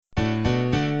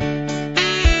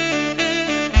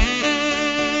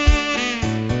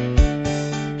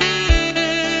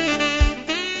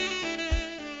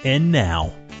And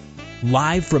now,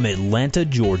 live from Atlanta,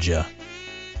 Georgia,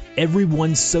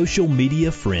 everyone's social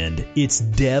media friend, it's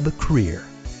Deb Creer.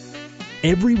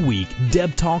 Every week,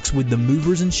 Deb talks with the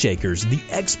movers and shakers, the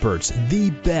experts,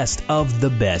 the best of the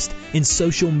best in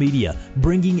social media,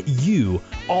 bringing you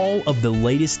all of the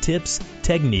latest tips,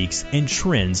 techniques, and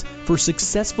trends for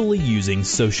successfully using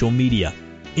social media.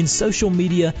 In social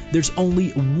media, there's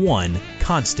only one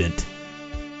constant: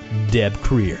 Deb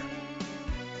Creer.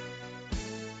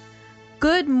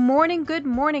 Good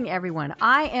morning, everyone.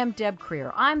 I am Deb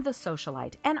Creer. I'm the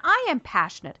socialite, and I am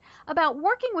passionate about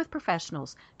working with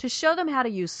professionals to show them how to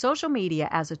use social media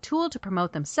as a tool to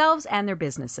promote themselves and their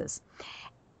businesses.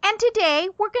 And today,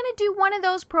 we're going to do one of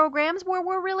those programs where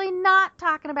we're really not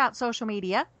talking about social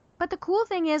media. But the cool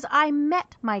thing is I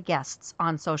met my guests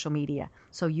on social media.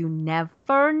 So you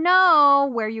never know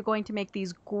where you're going to make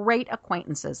these great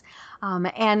acquaintances.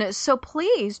 And so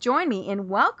please join me in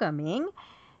welcoming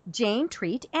Jane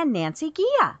Treat and Nancy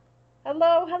Geha.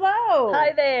 Hello, hello.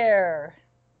 Hi there.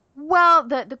 Well,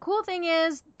 the cool thing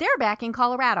is they're back in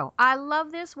Colorado. I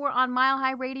love this. We're on Mile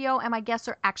High Radio, and my guests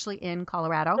are actually in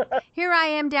Colorado. Here I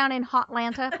am down in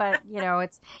Hotlanta, but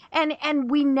it's and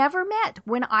we never met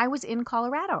when I was in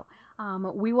Colorado.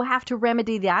 We will have to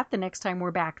remedy that the next time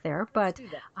we're back there. But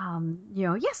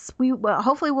yes,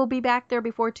 hopefully we'll be back there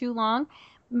before too long.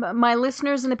 My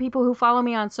listeners and the people who follow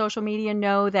me on social media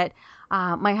know that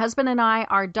my husband and I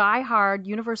are diehard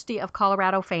University of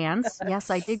Colorado fans. Yes,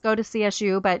 I did go to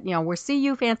CSU, but we're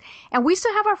CU fans, and we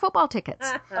still have our football tickets.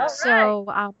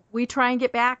 So we try and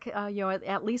get back,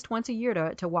 at least once a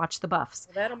year to watch the Buffs.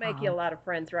 Well, that'll make you a lot of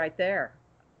friends right there.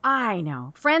 I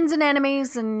know. Friends and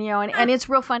enemies, and it's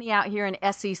real funny out here in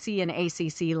SEC and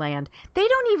ACC land. They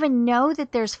don't even know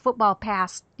that there's football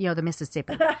past, the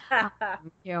Mississippi.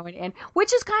 And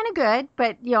which is kind of good,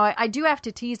 but I do have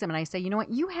to tease them, and I say, you know what,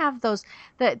 you have those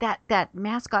that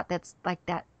mascot that's like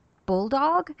that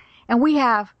bulldog, and we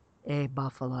have a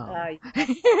buffalo.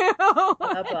 A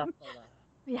buffalo.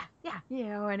 Yeah,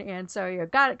 and so you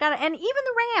got it, and even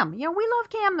the ram. We love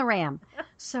Cam the ram.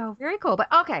 So very cool.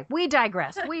 But okay, we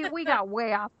digress. We got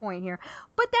way off point here.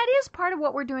 But that is part of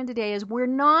what we're doing today. Is we're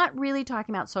not really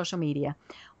talking about social media.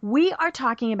 We are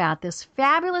talking about this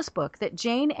fabulous book that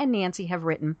Jane and Nancy have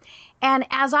written. And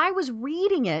as I was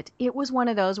reading it, it was one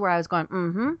of those where I was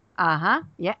going,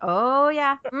 yeah, oh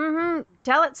yeah,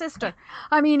 tell it, sister.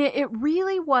 I mean, it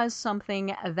really was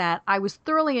something that I was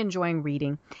thoroughly enjoying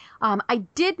reading. I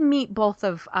did meet both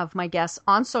of my guests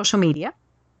on social media.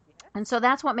 And so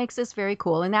that's what makes this very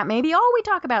cool. And that may be all we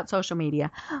talk about social media.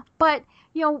 But,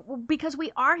 because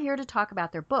we are here to talk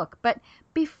about their book. But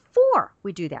before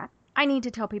we do that, I need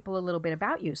to tell people a little bit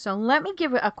about you. So let me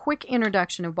give a quick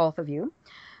introduction of both of you.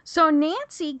 So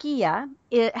Nancy Geha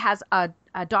has a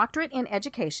doctorate in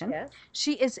education. Yes.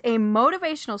 She is a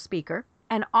motivational speaker,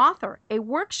 an author, a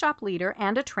workshop leader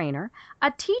and a trainer,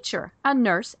 a teacher, a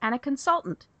nurse, and a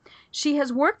consultant. She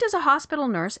has worked as a hospital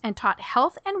nurse and taught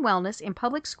health and wellness in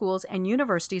public schools and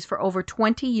universities for over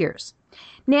 20 years.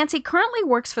 Nancy currently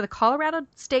works for the Colorado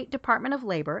State Department of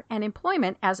Labor and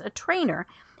Employment as a trainer,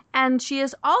 and she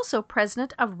is also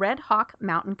president of Red Hawk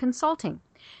Mountain Consulting.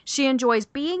 She enjoys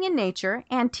being in nature,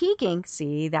 antiquing,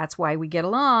 see, that's why we get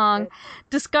along,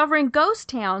 discovering ghost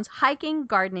towns, hiking,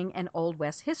 gardening, and Old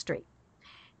West history.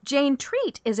 Jane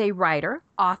Treat is a writer,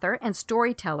 author, and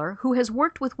storyteller who has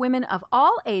worked with women of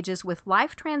all ages with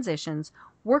life transitions,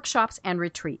 workshops, and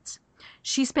retreats.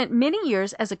 She spent many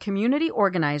years as a community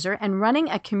organizer and running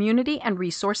a community and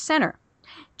resource center.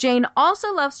 Jane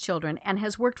also loves children and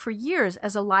has worked for years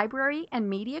as a library and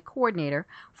media coordinator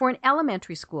for an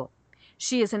elementary school.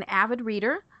 She is an avid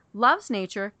reader, loves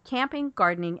nature, camping,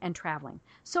 gardening, and traveling.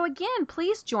 So again,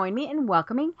 please join me in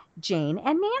welcoming Jane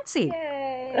and Nancy.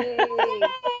 Yay!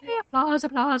 Yay! Applause,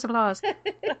 applause, applause.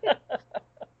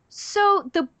 So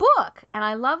the book, and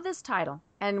I love this title,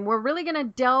 and we're really going to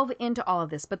delve into all of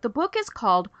this, but the book is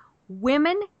called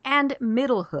Women and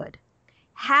Middlehood,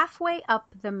 Halfway Up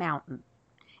the Mountain.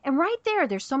 And right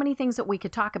there's so many things that we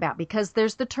could talk about because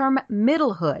there's the term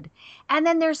middlehood and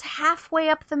then there's halfway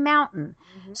up the mountain.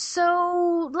 Mm-hmm.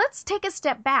 So let's take a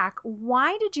step back.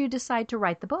 Why did you decide to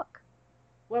write the book?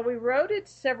 Well, we wrote it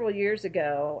several years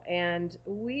ago, and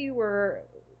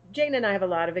Jane and I have a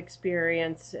lot of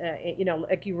experience,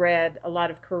 like you read, a lot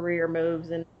of career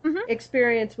moves and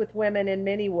experience with women in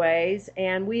many ways.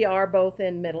 And we are both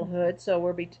in middlehood, so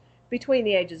we're between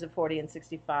the ages of 40 and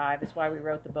 65 is why we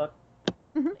wrote the book.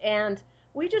 And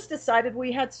we just decided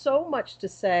we had so much to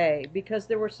say because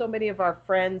there were so many of our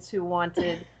friends who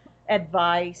wanted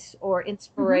advice or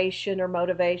inspiration or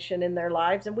motivation in their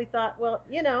lives. And we thought, well,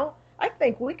 I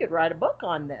think we could write a book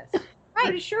on this.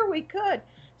 pretty sure we could.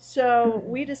 So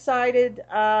we decided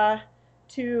to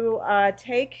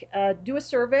do a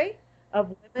survey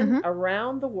of women Mm-hmm.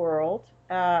 around the world,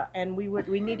 and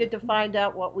we needed to find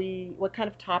out what kind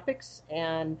of topics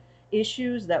and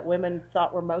issues that women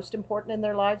thought were most important in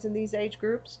their lives in these age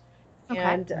groups. Okay.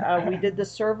 And we did the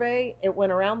survey. It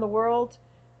went around the world.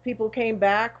 People came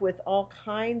back with all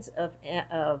kinds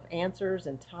of answers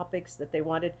and topics that they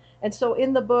wanted. And so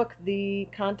in the book, the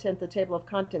table of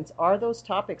contents are those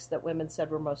topics that women said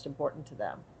were most important to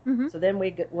them. Mm-hmm. So then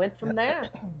we went from there.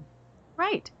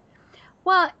 Right.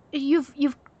 Well,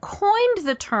 you've coined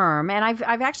the term, and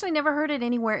I've actually never heard it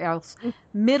anywhere else.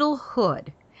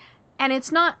 Middlehood. And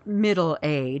it's not middle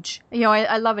age.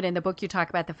 I love it in the book. You talk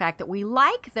about the fact that we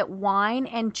like that wine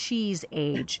and cheese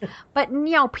age, but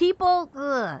people,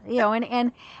 ugh,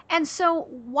 and so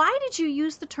why did you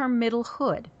use the term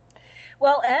middlehood?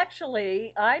 Well,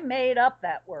 actually, I made up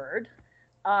that word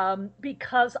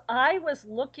because I was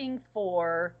looking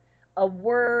for a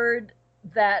word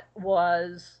that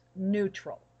was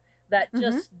neutral, that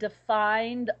just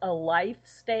defined a life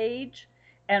stage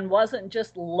and wasn't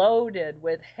just loaded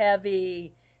with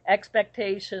heavy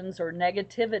expectations or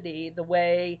negativity the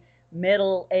way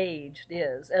middle-aged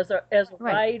is. As a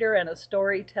Right. writer and a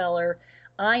storyteller,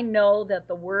 I know that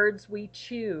the words we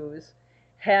choose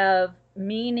have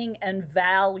meaning and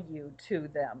value to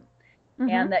them,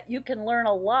 and that you can learn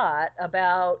a lot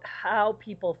about how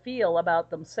people feel about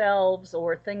themselves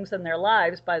or things in their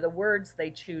lives by the words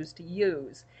they choose to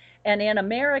use. And in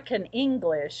American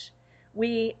English,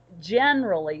 we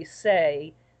generally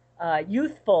say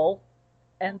youthful,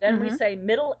 and then we say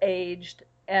middle-aged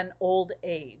and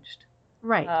old-aged.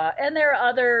 Right. And there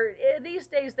are these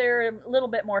days they're a little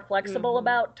bit more flexible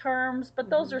about terms, but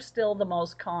those are still the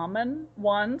most common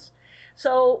ones.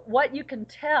 So what you can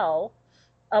tell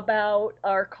about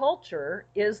our culture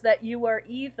is that you are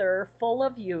either full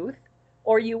of youth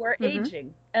or you are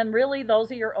aging. And really,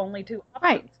 those are your only two options.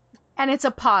 Right. And it's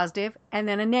a positive and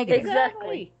then a negative.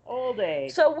 Exactly. Old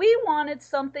age. So we wanted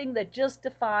something that just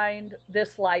defined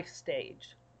this life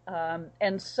stage.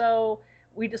 And so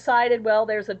we decided, well,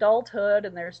 there's adulthood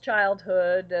and there's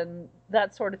childhood and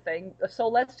that sort of thing. So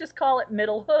let's just call it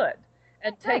middlehood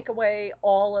and take away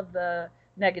all of the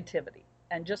negativity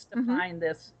and just define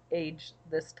this age,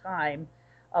 this time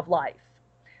of life.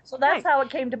 So that's how it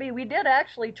came to be. We did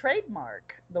actually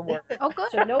trademark the word. Oh,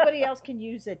 good. So nobody else can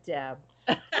use it, Deb.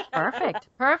 Perfect.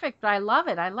 I love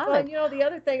it. Well, and the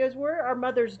other thing is we're our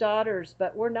mother's daughters,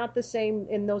 but we're not the same.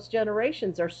 In those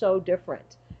generations are so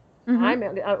different.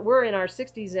 We're in our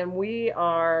 60s, and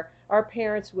our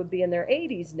parents would be in their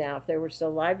 80s now if they were still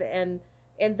alive, and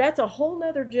that's a whole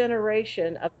nother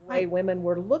generation of the way women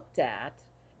were looked at,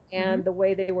 and the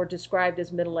way they were described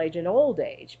as middle age and old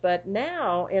age. But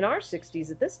now in our 60s,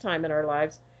 at this time in our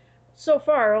lives, so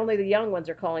far only the young ones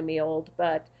are calling me old,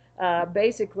 but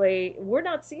basically we're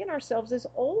not seeing ourselves as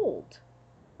old.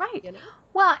 Right.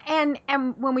 Well, and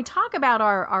when we talk about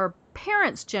our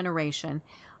parents' generation,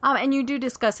 and you do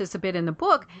discuss this a bit in the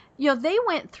book, they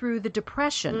went through the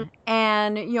Depression,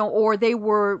 and or they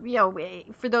were,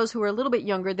 for those who are a little bit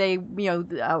younger, they,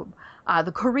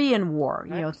 the Korean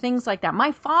War, things like that.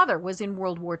 My father was in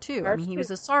World War II. I mean, he was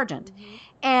a sergeant,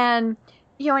 and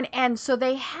and so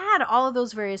they had all of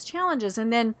those various challenges,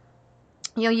 and then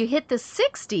you hit the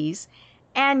 60s,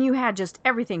 and you had just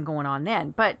everything going on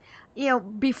then, but.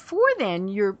 Before then,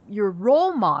 your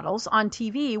role models on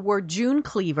TV were June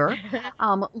Cleaver,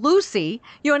 Lucy,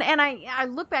 and I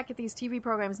look back at these TV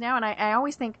programs now, and I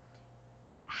always think,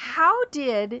 how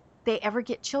did they ever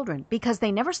get children? Because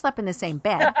they never slept in the same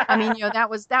bed. I mean, that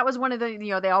was one of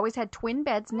the, they always had twin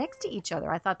beds next to each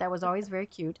other. I thought that was always very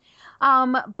cute.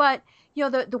 But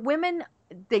the women,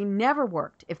 they never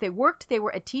worked. If they worked, they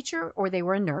were a teacher or they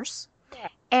were a nurse. Yeah.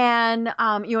 And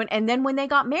and then when they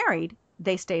got married,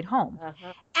 they stayed home.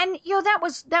 And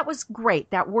that was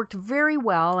great. That worked very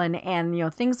well,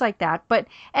 and things like that. But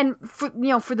for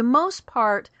the most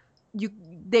part,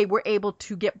 they were able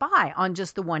to get by on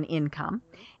just the one income.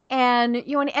 And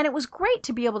and it was great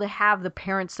to be able to have the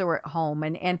parents that were at home.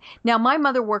 And now my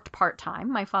mother worked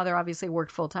part-time. My father obviously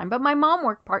worked full-time, but my mom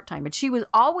worked part-time, but she was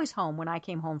always home when I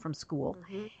came home from school.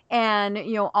 And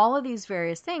all of these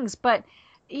various things, but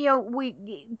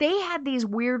they had these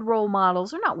weird role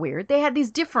models, or not weird, they had these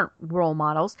different role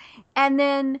models. And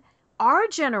then our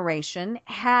generation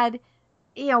had,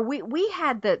 we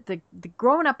had the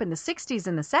growing up in the 60s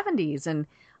and the 70s, and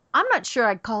I'm not sure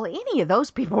I'd call any of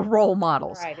those people role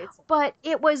models. Right. But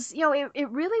it was, it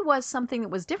really was something that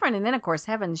was different. And then, of course,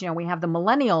 heavens, we have the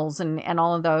millennials and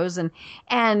all of those.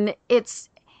 And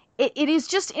it is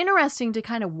just interesting to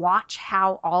kind of watch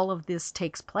how all of this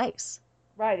takes place.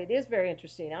 Right, it is very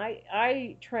interesting.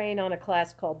 I train on a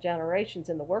class called Generations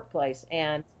in the Workplace,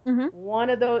 and one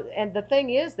of those, and the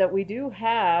thing is that we do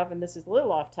have, and this is a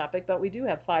little off topic, but we do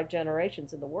have 5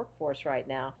 generations in the workforce right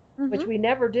now, which we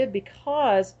never did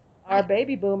because our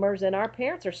baby boomers and our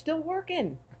parents are still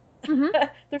working.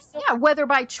 They're still whether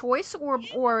by choice or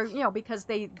because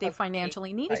they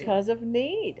financially need it. Because of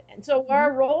need. And so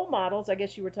our role models, I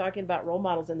guess you were talking about role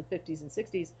models in the 50s and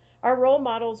 60s, our role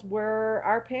models were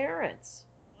our parents.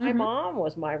 My mom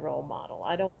was my role model.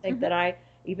 I don't think that I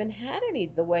even had any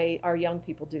the way our young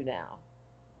people do now.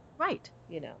 Right.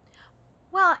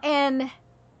 Well, and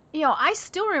I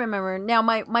still remember now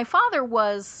my father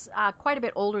was quite a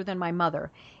bit older than my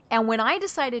mother. And when I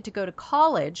decided to go to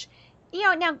college,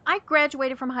 now I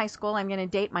graduated from high school. I'm going to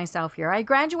date myself here. I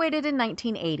graduated in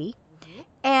 1980.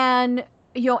 And,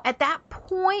 at that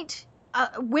point,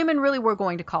 women really were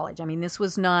going to college. I mean, this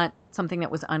was not something that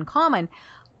was uncommon.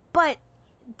 But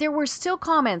there were still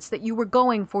comments that you were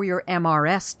going for your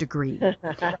MRS degree.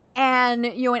 And,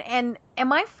 and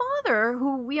my father,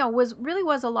 who,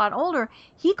 was a lot older,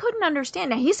 he couldn't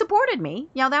understand. Now, he supported me.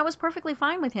 That was perfectly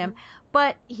fine with him.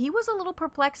 But he was a little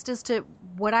perplexed as to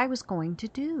what I was going to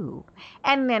do.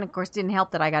 And then, of course, it didn't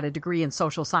help that I got a degree in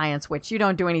social science, which you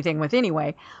don't do anything with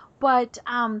anyway. But,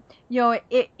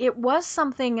 it was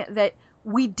something that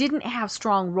we didn't have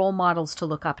strong role models to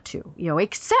look up to,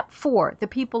 except for the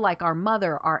people like our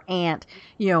mother, our aunt,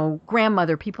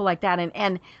 grandmother, people like that.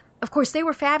 And of course, they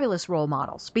were fabulous role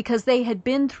models because they had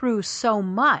been through so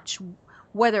much,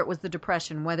 whether it was the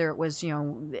Depression, whether it was,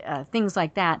 things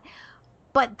like that.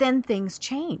 But then things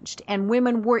changed and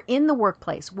women were in the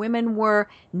workplace. Women were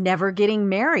never getting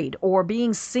married or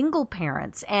being single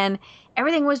parents, and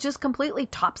everything was just completely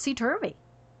topsy-turvy.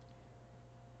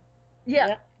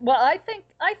 Yeah. Well, I think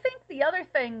the other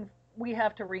thing we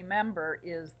have to remember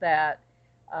is that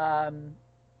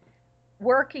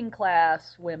working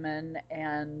class women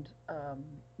and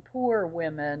poor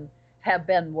women have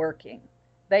been working.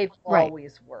 They've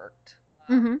always worked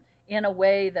in a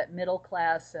way that middle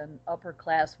class and upper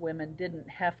class women didn't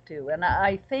have to. And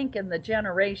I think in the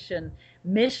generation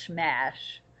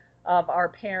mishmash of our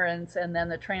parents and then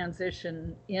the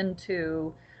transition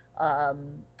into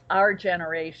our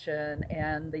generation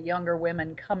and the younger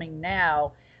women coming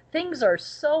now, things are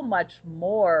so much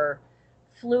more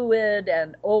fluid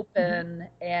and open,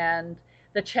 and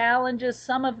the challenges,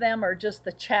 some of them are just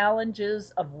the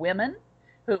challenges of women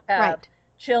who have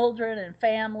children and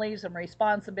families and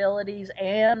responsibilities,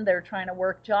 and they're trying to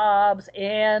work jobs,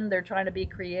 and they're trying to be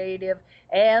creative,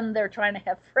 and they're trying to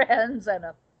have friends and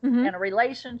a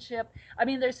relationship. I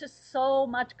mean, there's just so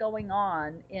much going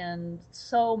on in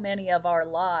so many of our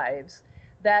lives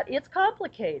that it's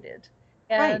complicated.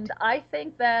 And I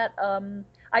think that,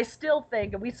 I still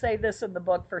think, and we say this in the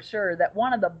book for sure, that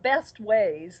one of the best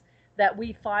ways that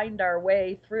we find our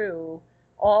way through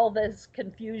all this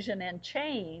confusion and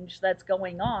change that's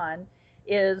going on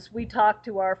is we talk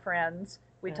to our friends,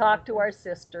 we talk to our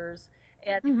sisters,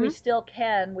 and if we still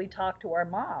can, we talk to our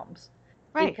moms.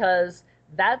 Because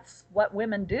that's what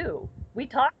women do. We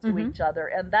talk to each other,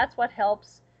 and that's what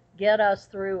helps get us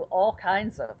through all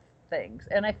kinds of things.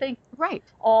 And I think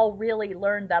all really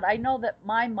learned that. I know that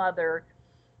my mother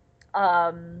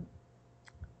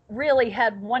really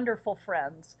had wonderful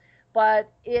friends,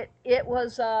 but it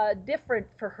was different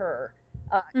for her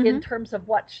in terms of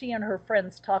what she and her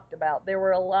friends talked about. There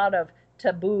were a lot of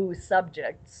taboo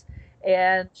subjects.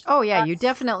 And you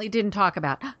definitely didn't talk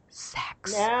about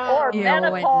sex or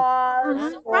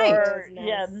menopause or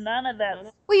none of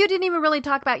that. Well, you didn't even really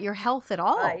talk about your health at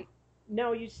all.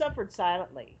 No, you suffered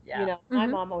silently. My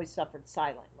mom always suffered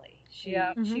silently.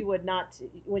 She would not,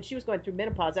 when she was going through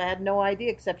menopause, I had no idea,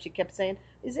 except she kept saying,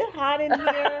 "Is it hot in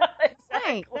here?"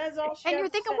 That's all she and you're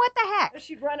thinking, what the heck?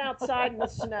 She'd run outside in the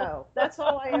snow. That's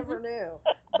all I ever knew.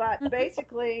 But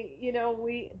basically,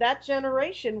 that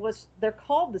generation they're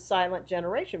called the silent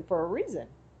generation for a reason.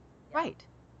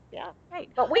 Yeah.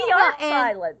 But we aren't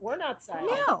silent. We're not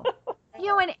silent. No.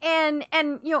 And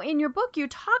in your book you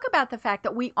talk about the fact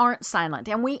that we aren't silent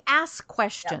and we ask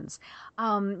questions.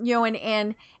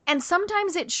 And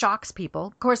sometimes it shocks people.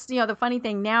 Of course, the funny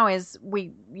thing now is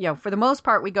we, for the most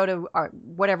part, we go to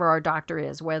whatever our doctor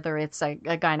is, whether it's a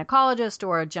gynecologist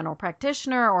or a general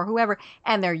practitioner or whoever,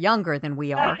 and they're younger than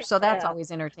we are. So that's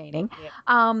always entertaining.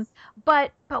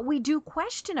 But we do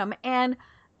question them. And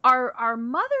our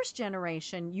mother's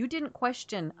generation, you didn't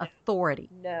question authority.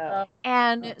 No.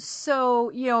 And so,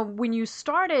 when you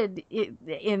started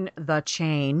in the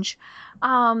change,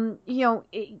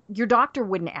 your doctor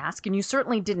wouldn't ask, and you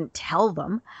certainly didn't tell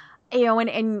them.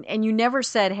 and you never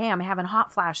said, hey, I'm having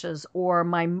hot flashes, or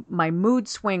my mood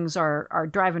swings are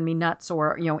driving me nuts,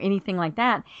 or, anything like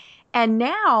that. And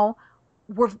now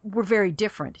we're very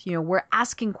different. We're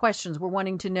asking questions. We're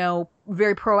wanting to know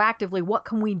very proactively, what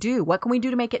can we do? What can we do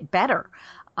to make it better?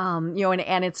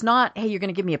 And it's not, hey, you're going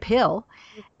to give me a pill.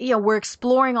 We're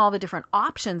exploring all the different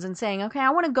options and saying, okay, I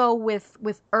want to go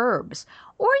with herbs,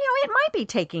 or, it might be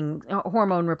taking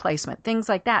hormone replacement, things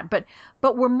like that. But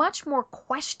we're much more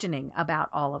questioning about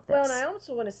all of this. Well, and I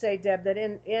also want to say, Deb, that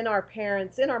in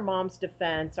our moms'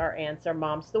 defense, our aunts, our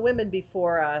moms, the women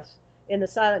before us in the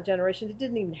silent generation, they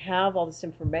didn't even have all this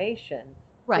information.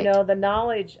 Right. The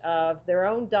knowledge of their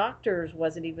own doctors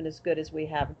wasn't even as good as we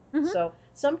have. Mm-hmm. So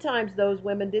sometimes those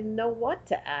women didn't know what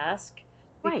to ask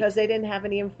because they didn't have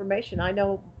any information. I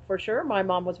know for sure my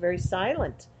mom was very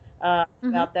silent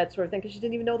about that sort of thing because she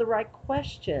didn't even know the right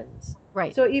questions.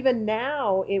 Right. So even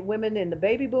now, women in the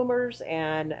baby boomers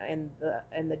and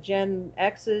the Gen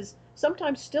X's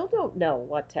sometimes still don't know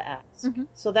what to ask. Mm-hmm.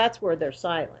 So that's where they're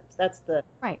silent. That's the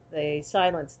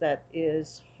silence that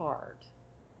is hard.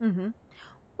 Mm-hmm.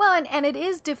 Well, and it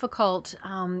is difficult,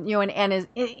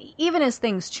 even as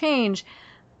things change,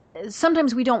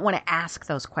 sometimes we don't want to ask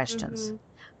those questions.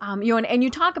 Mm-hmm. And you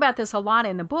talk about this a lot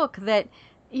in the book, that,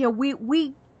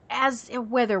 we as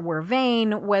whether we're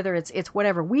vain, whether it's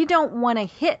whatever, we don't want to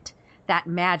hit that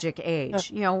magic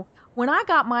age. When I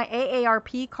got my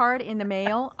AARP card in the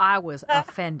mail, I was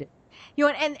offended.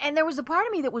 And there was a part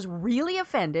of me that was really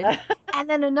offended, and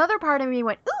then another part of me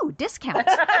went, "Ooh,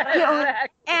 discounts!"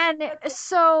 And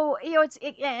so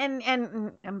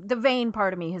and the vain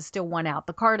part of me has still won out.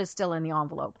 The card is still in the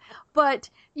envelope, but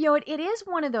it is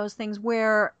one of those things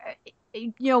where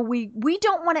we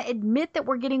don't want to admit that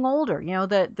we're getting older.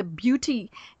 The beauty,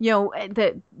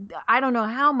 I don't know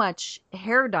how much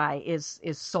hair dye is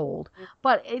sold,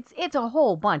 but it's a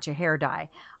whole bunch of hair dye.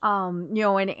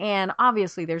 And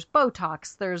obviously there's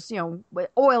Botox, there's,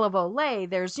 oil of Olay,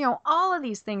 there's, all of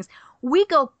these things. We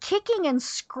go kicking and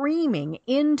screaming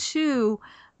into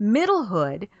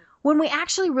Middlehood when we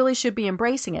actually really should be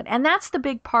embracing it. And that's the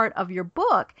big part of your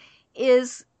book,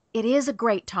 is it is a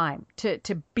great time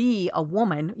to be a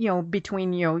woman,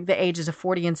 between, the ages of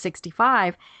 40 and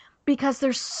 65, because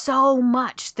there's so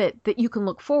much that you can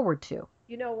look forward to.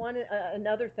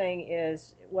 Another thing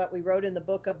is what we wrote in the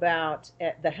book about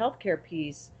the healthcare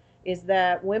piece is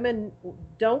that women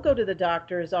don't go to the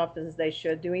doctor as often as they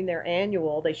should, doing their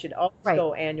annual. They should always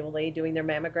go annually, doing their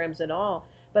mammograms and all.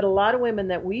 But a lot of women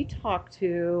that we talk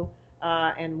to,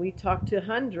 and we talked to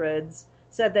hundreds,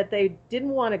 said that they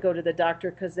didn't want to go to the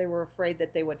doctor because they were afraid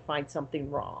that they would find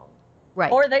something wrong. Right.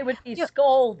 Or they would be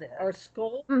scolded. Or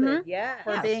scolded,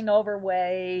 for being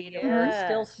overweight, or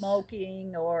still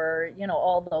smoking, or,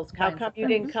 all those kinds of things. How come you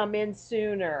didn't come in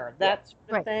sooner? That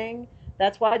sort of thing.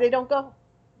 That's why they don't go.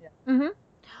 Yeah. Mm-hmm.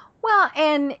 Well,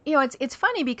 and, it's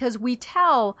funny because we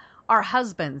tell our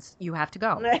husbands, you have to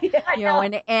go,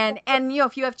 and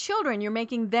if you have children, you're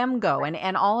making them go,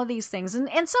 and all of these things.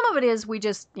 And some of it is we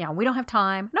just, we don't have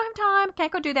time,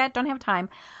 can't go do that, don't have time.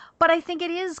 But I think it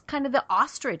is kind of the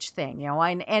ostrich thing,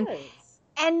 and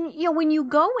when you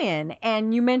go in,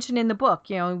 and you mentioned in the book,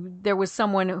 there was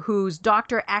someone whose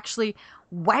doctor actually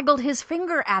waggled his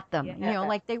finger at them,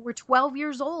 like they were 12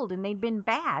 years old and they'd been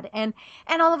bad. And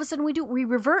all of a sudden we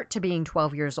revert to being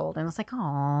 12 years old. And it's like,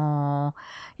 oh,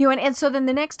 and so then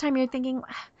the next time you're thinking,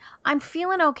 I'm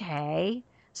feeling okay,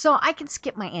 so I can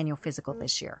skip my annual physical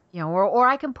this year, or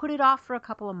I can put it off for a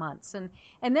couple of months. And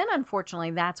then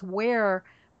unfortunately that's where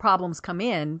problems come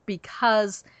in,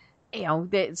 because,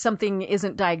 that something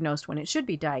isn't diagnosed when it should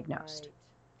be diagnosed.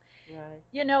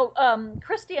 Right.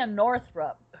 Christiane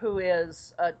Northrup, who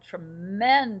is a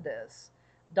tremendous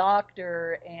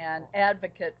doctor and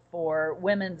advocate for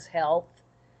women's health,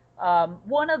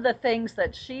 one of the things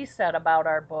that she said about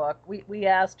our book, we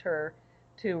asked her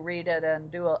to read it and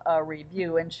do a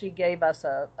review, and she gave us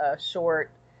a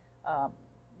short,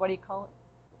 what do you call it?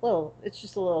 It's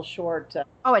just a little short.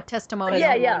 A testimonial.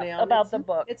 Yeah, about the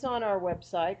book. It's on our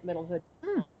website, Middlehood.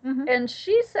 Mm-hmm. And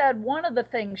she said one of the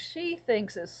things she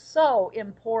thinks is so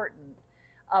important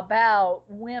about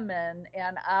women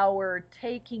and our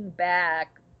taking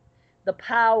back the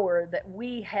power that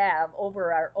we have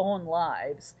over our own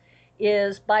lives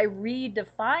is by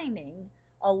redefining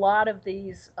a lot of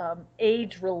these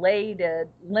age-related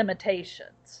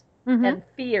limitations. Mm-hmm. And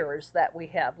fears that we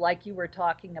have, like you were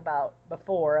talking about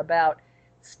before, about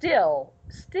still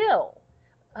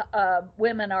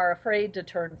women are afraid to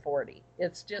turn 40.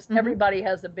 It's just everybody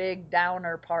has a big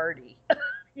downer party,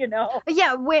 you know.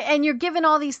 Yeah, and you're given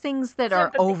all these things that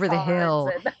are Sympathy over the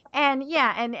hill, cards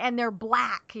and they're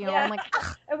black. Yeah. I'm like,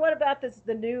 ugh. And what about this?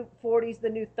 The new 40s, the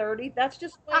new 30? That's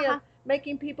just a way Uh-huh. of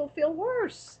making people feel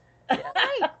worse.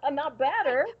 Right. Not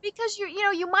better. Because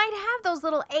you might have those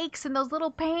little aches and those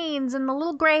little pains and the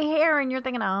little gray hair, and you're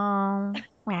thinking, oh,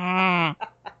 wah.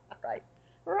 Right.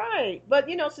 Right. But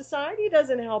society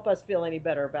doesn't help us feel any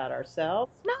better about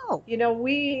ourselves. No.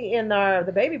 We in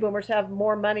the baby boomers have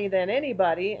more money than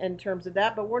anybody in terms of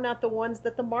that, but we're not the ones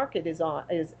that the market is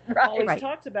Right. always Right.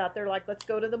 talks about. They're like, let's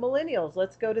go to the millennials,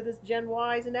 let's go to this Gen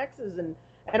Ys and X's and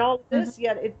all of this.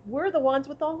 Yet we're the ones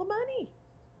with all the money.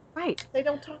 Right. They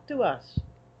don't talk to us.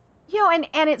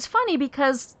 And it's funny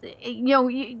because the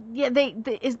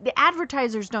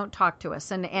advertisers don't talk to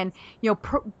us, and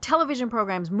television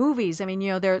programs, movies. I mean,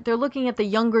 they're looking at the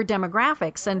younger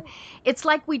demographics, and it's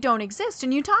like we don't exist.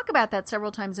 And you talk about that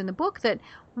several times in the book, that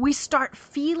we start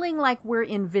feeling like we're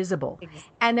invisible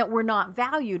and that we're not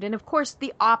valued. And of course,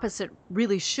 the opposite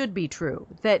really should be true,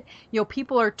 that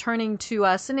people are turning to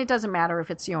us, and it doesn't matter if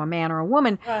it's a man or a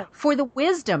woman, Right. for the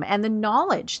wisdom and the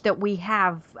knowledge that we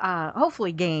have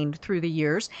hopefully gained through the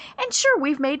years. And sure,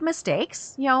 we've made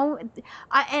mistakes,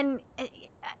 and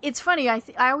it's funny. I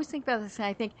always think about this, and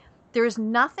I think there's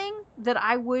nothing that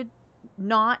I would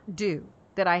not do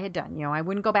that I had done. I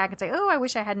wouldn't go back and say, oh, I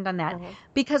wish I hadn't done that,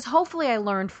 because hopefully I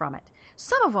learned from it.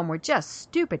 Some of them were just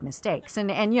stupid mistakes,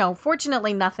 and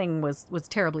fortunately nothing was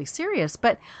terribly serious,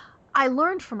 but I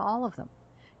learned from all of them.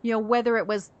 Whether it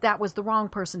was that was the wrong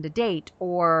person to date,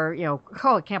 or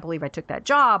oh, I can't believe I took that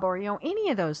job, or any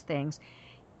of those things.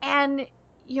 And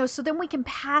so then we can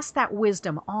pass that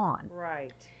wisdom on.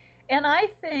 Right. And I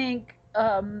think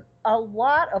a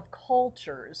lot of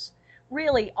cultures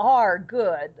really are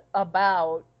good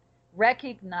about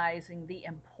recognizing the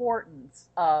importance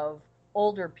of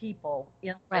older people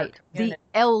in their Right. The community.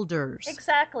 elders.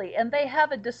 Exactly. And they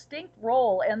have a distinct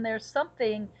role, and there's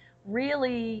something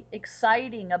really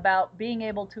exciting about being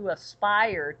able to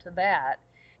aspire to that.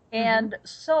 And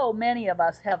so many of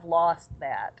us have lost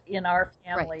that in our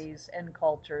families and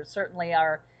cultures. Certainly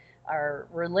our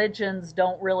religions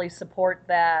don't really support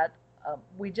that.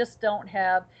 We just don't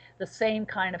have the same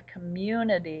kind of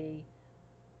community,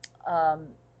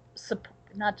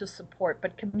 not just support,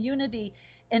 but community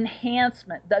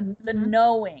enhancement, the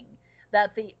knowing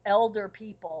that the elder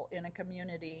people in a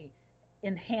community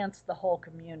enhance the whole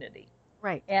community.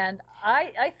 Right. And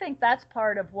I think that's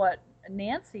part of what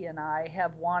Nancy and I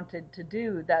have wanted to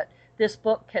do, that this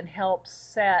book can help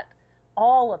set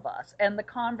all of us, and the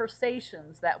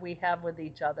conversations that we have with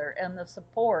each other and the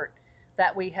support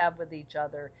that we have with each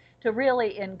other, to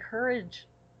really encourage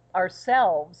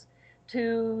ourselves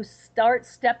to start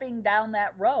stepping down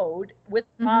that road with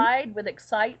pride, with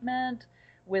excitement,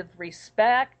 with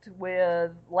respect,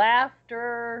 with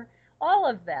laughter, all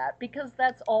of that, because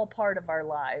that's all part of our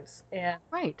lives.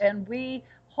 And we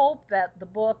hope that the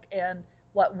book and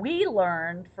what we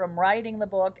learned from writing the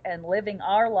book and living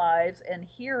our lives and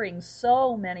hearing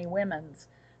so many women's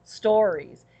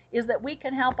stories is that we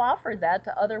can help offer that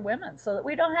to other women so that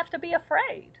we don't have to be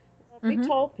afraid. We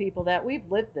told people that we've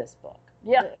lived this book.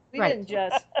 Yeah. We didn't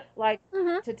just,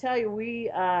 to tell you, we,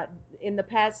 in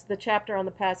the chapter on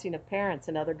the passing of parents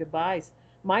and other goodbyes,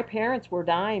 my parents were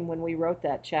dying when we wrote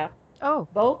that chapter. Oh.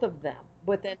 Both of them,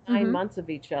 within 9 months of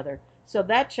each other. So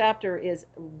that chapter is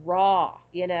raw,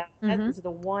 that is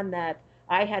the one that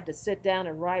I had to sit down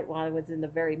and write while I was in the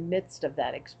very midst of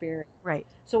that experience. Right.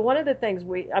 So one of the things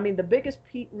the biggest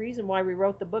reason why we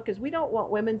wrote the book is we don't want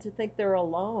women to think they're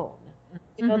alone.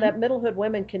 That Middlehood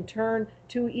women can turn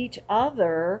to each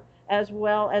other, as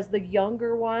well as the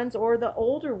younger ones or the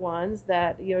older ones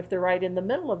that, if they're right in the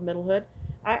middle of Middlehood,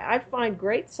 I find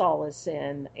great solace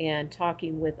in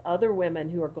talking with other women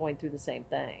who are going through the same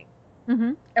thing.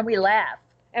 And we laugh.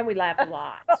 And we laugh a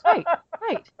lot. Right.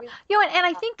 And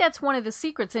I think that's one of the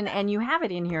secrets, and you have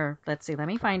it in here. Let's see, let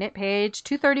me find it. Page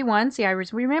 231. See, I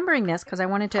was remembering this because I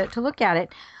wanted to look at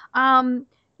it.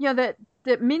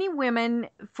 That many women,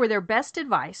 for their best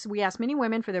advice, we asked many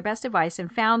women for their best advice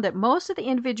and found that most of the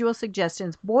individual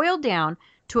suggestions boil down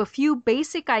to a few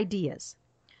basic ideas.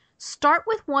 Start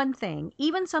with one thing,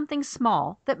 even something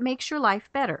small, that makes your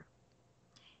life better.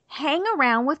 Hang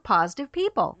around with positive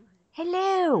people.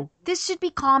 Hello, this should be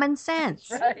common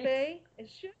sense. Right. It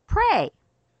should. Pray.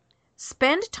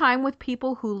 Spend time with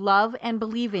people who love and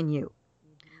believe in you.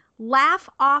 Laugh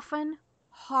often,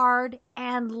 hard,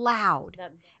 and loud.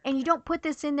 And you don't put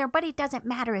this in there, but it doesn't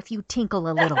matter if you tinkle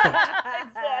a little bit.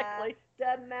 Exactly.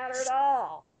 Doesn't matter at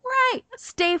all. Right.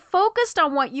 Stay focused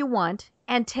on what you want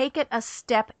and take it a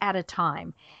step at a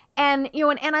time. And,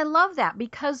 and I love that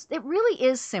because it really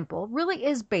is simple, really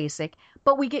is basic,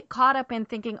 but we get caught up in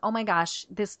thinking, oh my gosh,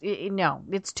 no,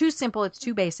 it's too simple. It's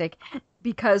too basic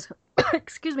because,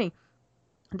 excuse me,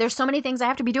 there's so many things I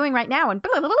have to be doing right now, and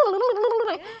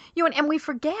and we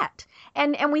forget,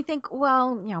 and we think,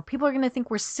 well, people are going to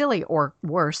think we're silly or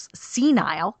worse,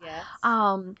 senile. Yes.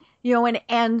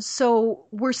 And so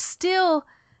we're still,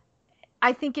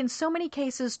 I think, in so many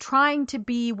cases, trying to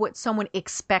be what someone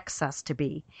expects us to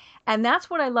be, and that's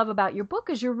what I love about your book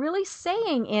is you're really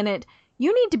saying in it,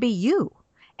 you need to be you,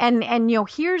 and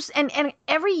here's and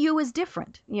every you is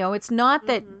different. It's not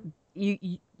that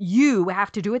you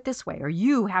have to do it this way or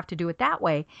you have to do it that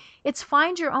way. It's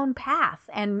find your own path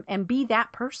and be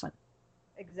that person.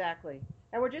 Exactly.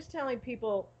 And we're just telling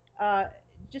people, don't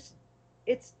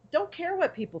care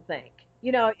what people think.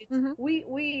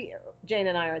 We Jane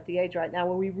and I are at the age right now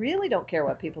where we really don't care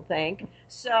what people think.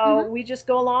 So we just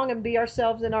go along and be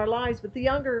ourselves in our lives. But the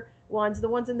younger ones, the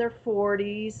ones in their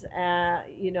 40s,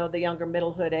 the younger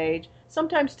middlehood age,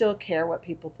 sometimes still care what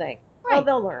people think. Right. Well,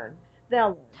 they'll learn.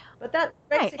 But that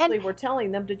basically Right. we're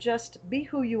telling them to just be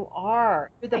who you are.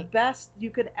 You're the best you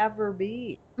could ever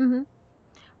be. Mm-hmm.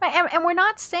 Right. And we're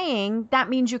not saying that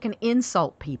means you can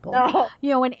insult people,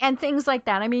 No. and things like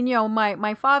that. I mean,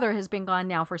 my father has been gone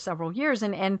now for several years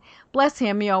and bless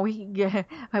him,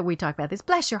 we talk about this,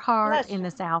 bless your heart Bless in your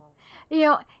the South,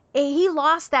 he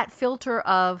lost that filter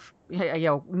of,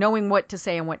 knowing what to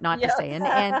say and what not to say.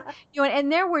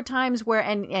 And there were times where,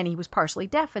 and he was partially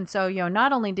deaf. And so,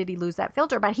 not only did he lose that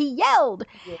filter, but he yelled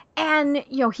and,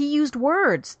 he used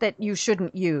words that you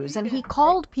shouldn't use and he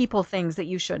called people things that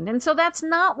you shouldn't. And so that's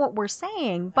not what we're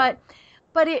saying, but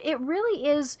it really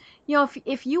is,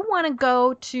 if you want to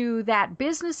go to that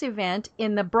business event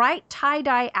in the bright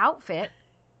tie-dye outfit,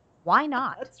 why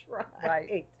not? That's right.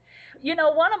 Right.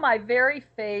 One of my very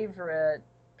favorite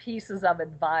pieces of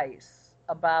advice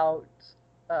about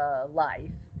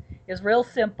life is real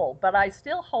simple, but I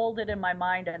still hold it in my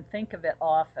mind and think of it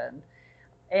often.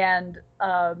 And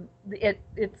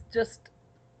it's just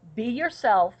be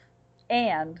yourself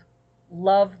and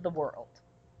love the world.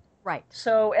 Right.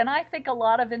 So, and I think a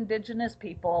lot of Indigenous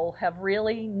people have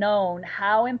really known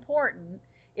how important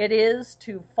it is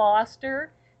to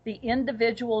foster the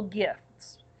individual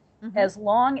gifts, as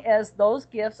long as those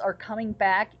gifts are coming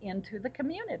back into the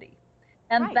community.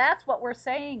 And that's what we're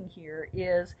saying here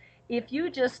is if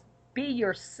you just be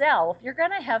yourself, you're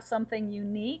going to have something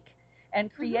unique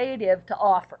and creative to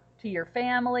offer to your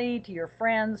family, to your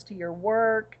friends, to your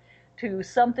work, to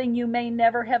something you may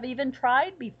never have even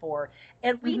tried before.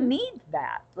 And we need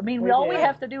that. I mean, all we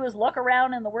have to do is look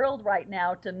around in the world right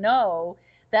now to know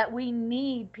that we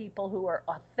need people who are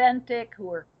authentic,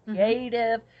 who are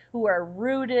creative, who are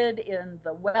rooted in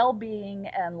the well-being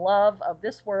and love of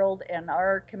this world and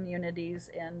our communities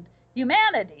and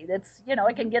humanity. That's,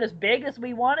 it can get as big as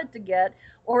we want it to get,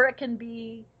 or it can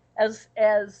be as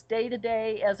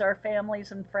day-to-day as our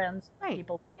families and friends,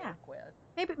 people work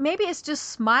with. Maybe it's just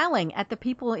smiling at the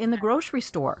people in the grocery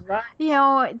store.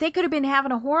 Right. They could have been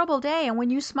having a horrible day, and when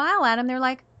you smile at them, they're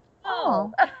like,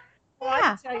 oh. Well, I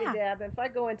can tell you, Deb, if I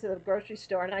go into the grocery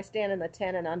store and I stand in the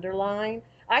 10 and underline,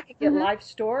 I can get life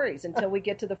stories until we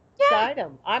get to the first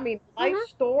item. I mean, life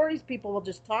stories, people will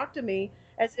just talk to me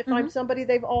as if I'm somebody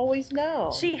they've always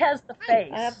known. She has the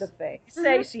face. I have the face.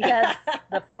 Say she has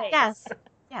the face.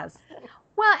 Yes.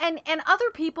 Well, and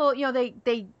other people,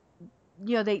 they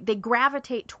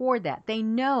gravitate toward that. They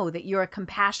know that you're a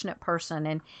compassionate person.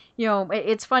 And,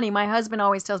 it's funny. My husband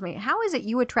always tells me, how is it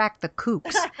you attract the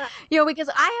kooks? Because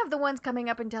I have the ones coming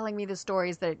up and telling me the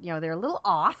stories that, they're a little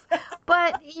off,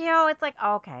 but, it's like,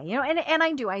 okay, and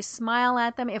I do, I smile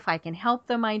at them. If I can help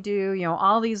them, I do,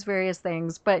 all these various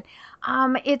things. But,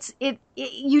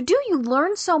 you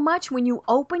learn so much when you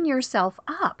open yourself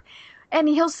up. And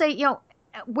he'll say,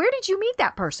 where did you meet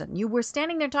that person? You were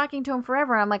standing there talking to him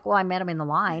forever. I'm like, well, I met him in the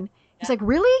line. He's like,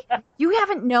 really? You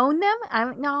haven't known them? I'm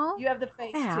like, no. You have the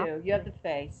face too. You have the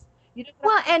face.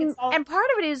 And part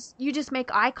of it is you just make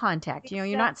eye contact.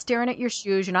 You're not staring at your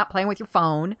shoes. You're not playing with your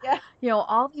phone. Yeah.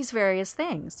 All these various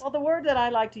things. Well, the word that I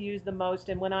like to use the most,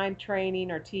 and when I'm training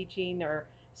or teaching or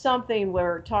something,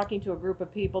 we're talking to a group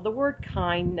of people, the word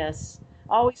kindness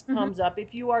always comes up.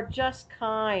 If you are just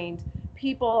kind,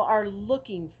 people are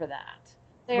looking for that.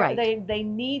 They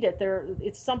need it.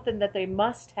 It's something that they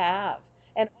must have.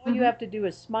 And all you have to do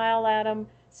is smile at them,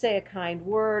 say a kind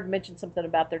word, mention something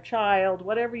about their child,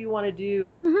 whatever you want to do.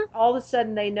 All of a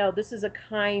sudden they know this is a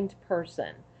kind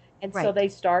person. And so they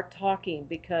start talking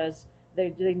because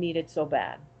they need it so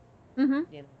bad.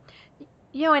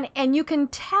 And you can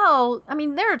tell, I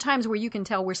mean, there are times where you can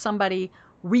tell where somebody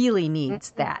really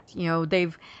needs that. You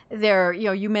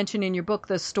mentioned in your book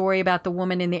the story about the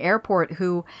woman in the airport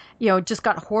who, just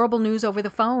got horrible news over the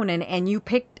phone, and you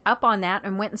picked up on that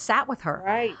and went and sat with her.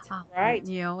 Right. Right.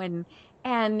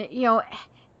 And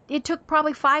it took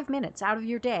probably 5 minutes out of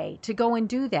your day to go and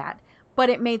do that, but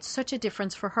it made such a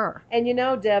difference for her. And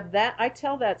Deb, that I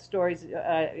tell that stories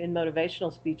in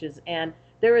motivational speeches, and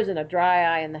there isn't a dry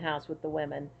eye in the house with the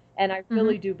women. And I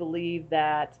really do believe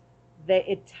that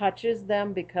it touches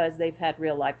them because they've had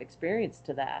real life experience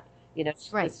to that.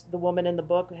 Right. The woman in the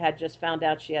book had just found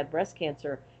out she had breast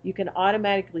cancer. You can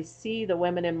automatically see the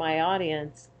women in my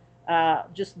audience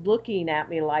just looking at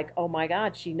me like, oh my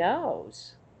God, she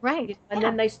knows. Right. And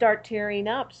then they start tearing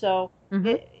up. So,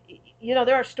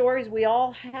 there are stories we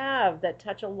all have that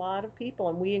touch a lot of people,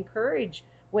 and we encourage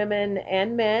women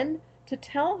and men to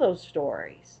tell those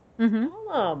stories. Tell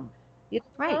them. You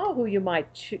don't know who you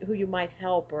might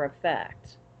help or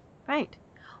affect. Right.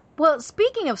 Well,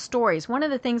 speaking of stories, one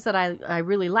of the things that I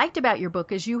really liked about your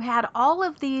book is you had all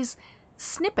of these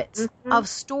snippets of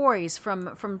stories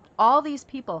from all these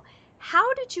people.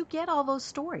 How did you get all those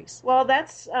stories? Well, that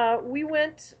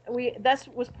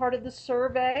was part of the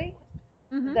survey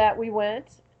that we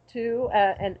went to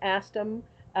and asked them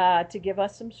to give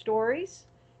us some stories.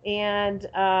 And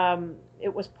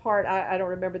it was I don't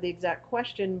remember the exact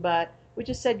question, but we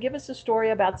just said, give us a story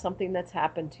about something that's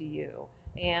happened to you.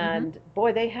 And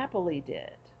boy, they happily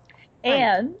did.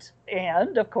 And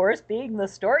of course, being the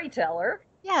storyteller,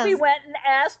 we went and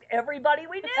asked everybody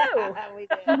we knew. We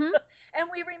did. And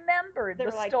we remembered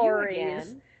the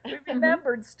stories. We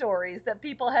remembered stories that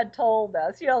people had told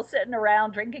us, sitting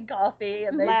around drinking coffee,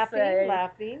 and they'd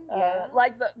laughing. Yeah.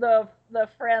 Like the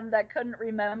friend that couldn't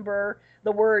remember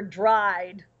the word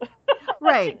dried.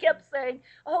 Right. She kept saying,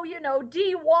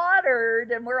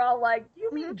 de-watered, and we're all like,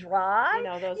 you mean dry?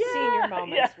 Those senior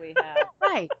moments we have.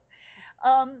 Right.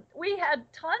 We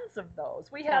had tons of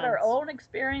those. We had our own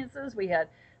experiences. We had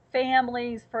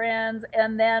families, friends,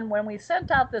 and then when we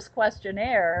sent out this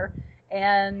questionnaire,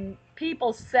 and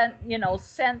people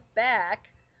sent back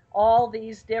all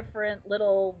these different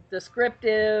little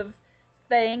descriptive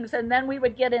things, and then we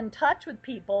would get in touch with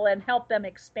people and help them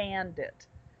expand it,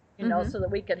 so that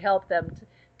we could help them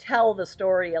tell the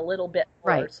story a little bit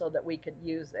more, so that we could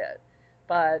use it.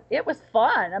 But it was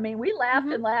fun. I mean, we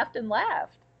laughed and laughed and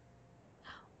laughed.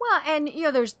 Well, and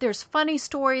there's funny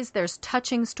stories, there's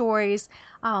touching stories,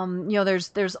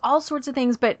 there's all sorts of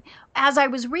things. But as I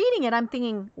was reading it, I'm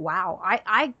thinking, wow,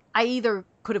 I either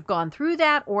could have gone through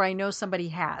that, or I know somebody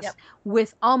has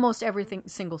with almost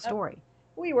single story.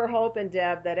 We were hoping,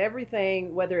 Deb, that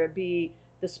everything, whether it be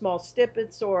the small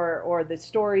snippets or the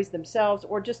stories themselves,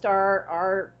 or just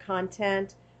our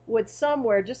content, would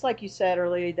somewhere, just like you said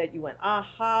earlier, that you went,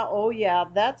 aha, oh yeah,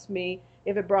 that's me.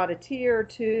 If it brought a tear or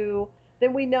two,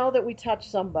 then we know that we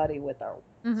touched somebody with our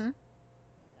words.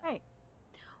 Right.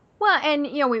 Well, and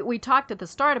we talked at the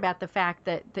start about the fact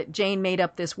that Jane made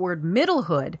up this word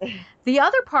Middlehood. The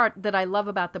other part that I love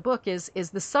about the book is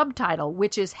the subtitle,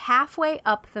 which is Halfway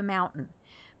Up the Mountain.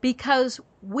 Because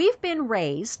we've been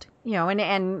raised,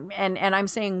 and I'm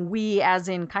saying we as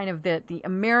in kind of the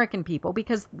American people,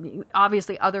 because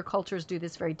obviously other cultures do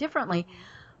this very differently,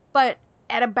 but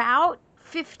at about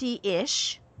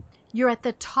 50-ish, you're at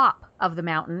the top of the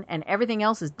mountain and everything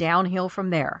else is downhill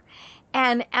from there.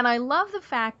 And I love the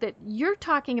fact that you're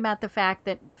talking about the fact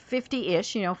that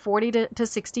 50-ish, 40 to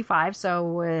 65,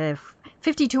 so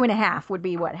 52 and a half would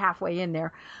be halfway in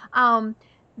there,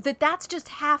 that's just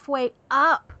halfway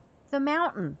up the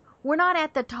mountain. We're not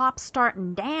at the top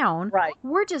starting down. Right.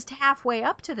 We're just halfway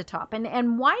up to the top.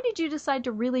 And why did you decide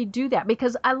to really do that?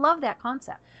 Because I love that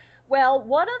concept. Well,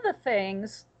 one of the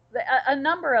things, a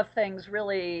number of things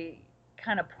really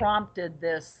kind of prompted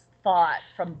this thought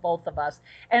from both of us.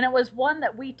 And it was one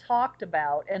that we talked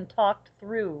about and talked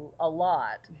through a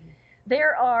lot.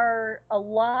 There are a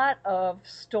lot of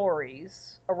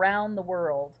stories around the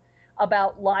world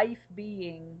about life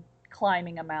being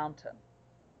climbing a mountain.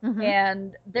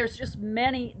 And there's just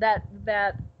many, that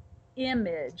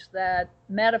image, that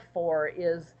metaphor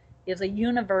is a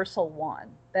universal one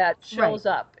that shows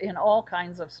up in all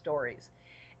kinds of stories.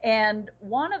 And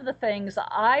one of the things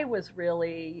I was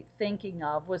really thinking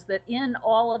of was that in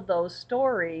all of those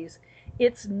stories,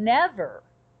 it's never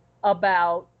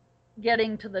about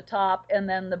getting to the top and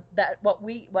then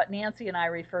what Nancy and I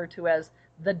refer to as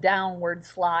the downward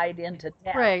slide into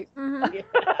death. Right.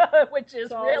 Which is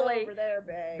It's all really over there,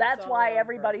 babe. that's why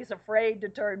everybody's afraid to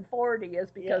turn 40,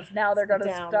 is because now they're going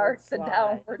to start the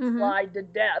downward slide to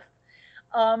death.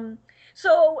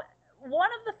 So one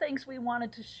of the things we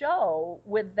wanted to show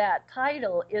with that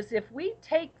title is if we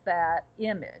take that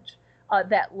image,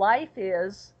 that life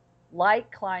is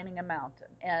like climbing a mountain,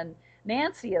 and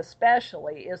Nancy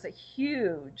especially is a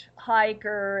huge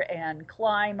hiker and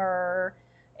climber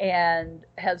and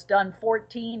has done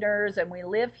 14ers, and we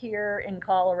live here in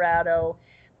Colorado,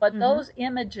 but those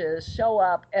images show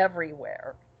up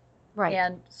everywhere. Right.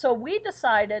 And so we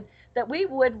decided that we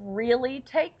would really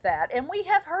take that. And we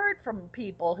have heard from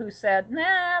people who said,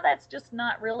 nah, that's just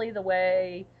not really the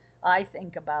way I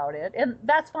think about it. And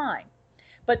that's fine.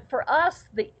 But for us,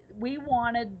 we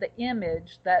wanted the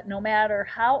image that no matter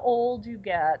how old you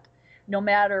get, no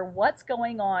matter what's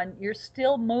going on, you're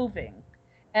still moving.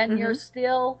 And you're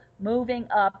still moving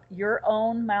up your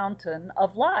own mountain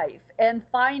of life and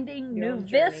finding new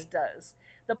vistas.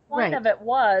 The point of it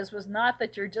was not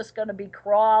that you're just going to be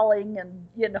crawling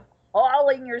and,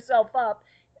 hauling yourself up.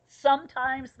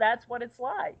 Sometimes that's what it's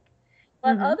like.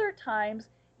 But other times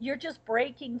you're just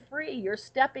breaking free. You're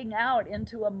stepping out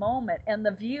into a moment, and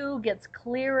the view gets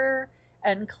clearer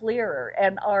and clearer,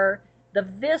 and the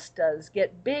vistas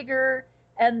get bigger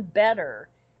and better.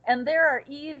 And there are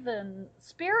even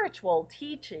spiritual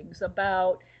teachings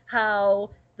about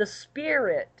how the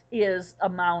spirit is a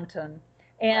mountain.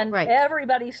 And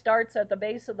everybody starts at the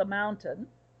base of the mountain,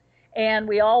 and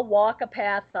we all walk a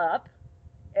path up.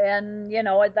 And,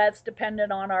 that's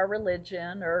dependent on our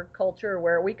religion or culture or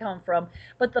where we come from.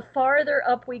 But the farther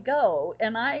up we go,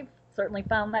 and I've certainly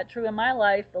found that true in my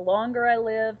life, the longer I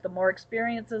live, the more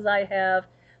experiences I have,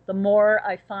 the more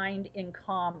I find in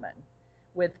common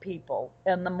with people.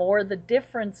 And the more the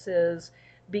differences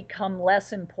become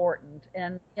less important.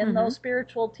 And in those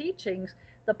spiritual teachings,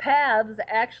 the paths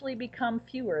actually become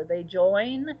fewer. They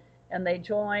join and they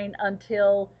join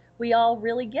until we all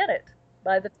really get it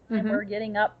by the time we're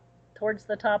getting up towards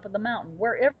the top of the mountain,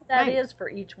 wherever that is for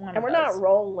each one of us. And we're not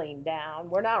rolling down.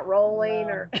 We're not rolling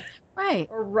or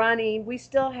running. We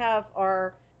still have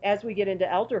as we get into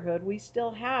elderhood, we still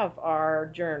have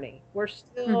our journey. We're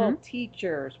still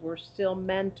teachers. We're still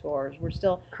mentors. We're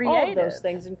still creative. All of those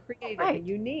things, and creative and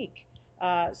unique.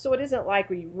 So it isn't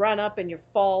like we run up and you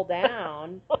fall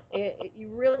down. You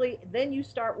really, then you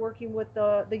start working with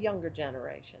the younger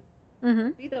generation.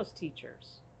 Be those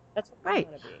teachers. That's what we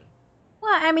want to be.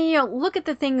 Well, I mean, look at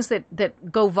the things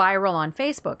that go viral on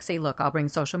Facebook. Say, look, I'll bring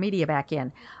social media back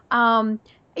in.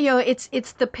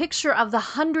 It's the picture of the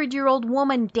 100-year-old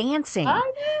woman dancing.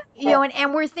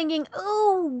 And we're thinking,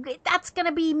 oh, that's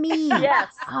gonna be me.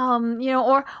 Yes.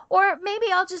 Or maybe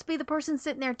I'll just be the person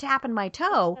sitting there tapping my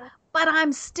toe, but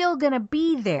I'm still gonna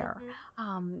be there.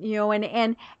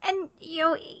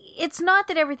 It's not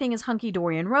that everything is hunky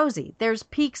dory and rosy. There's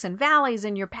peaks and valleys,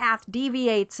 and your path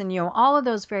deviates, and all of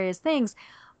those various things.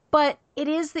 But it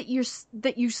is that you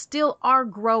still are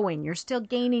growing. You're still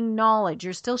gaining knowledge.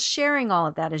 You're still sharing all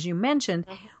of that, as you mentioned,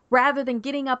 rather than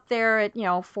getting up there at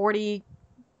 40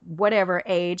 whatever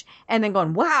age and then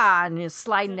going wow and just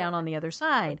sliding down on the other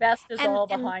side. The best is all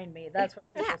behind me. That's what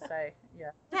people say.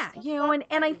 Yeah.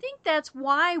 And I think that's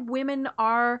why women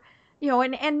are,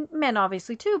 and men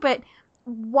obviously too, but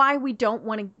why we don't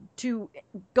want to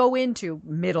go into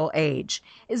middle age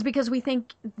is because we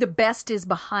think the best is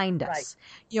behind us.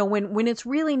 When it's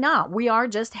really not. We are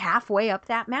just halfway up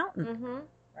that mountain.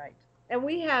 Right. And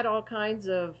we had all kinds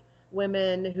of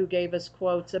women who gave us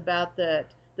quotes about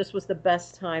that this was the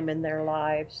best time in their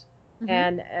lives.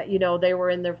 And they were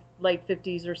in their late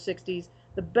 50s or 60s,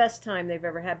 the best time they've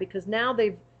ever had, because now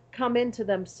they've come into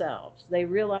themselves. They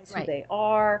realize who they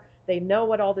are. They know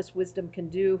what all this wisdom can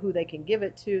do, who they can give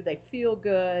it to. They feel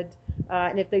good.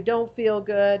 And if they don't feel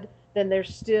good, then they're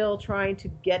still trying to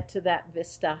get to that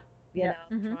vista,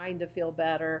 trying to feel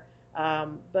better.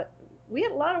 But we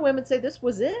had a lot of women say this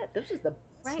was it. This was the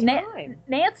best time.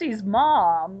 Nancy's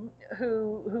mom,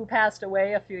 who passed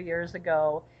away a few years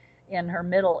ago in her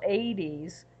middle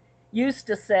 80s, used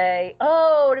to say,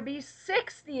 oh, to be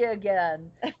 60 again.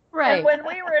 Right. And when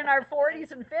we were in our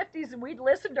 40s and 50s and we'd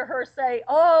listen to her say,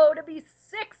 oh, to be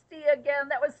 60 again,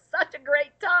 that was such a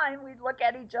great time, we'd look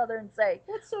at each other and say,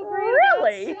 what's so great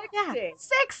really? about 60? Yeah,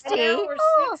 60. And now we're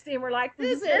 60 and we're like,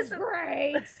 this is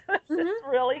great. This is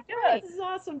really good. This is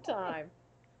awesome time.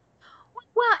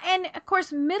 Well, and of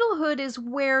course, Middlehood is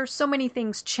where so many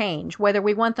things change, whether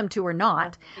we want them to or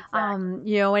not.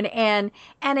 Exactly.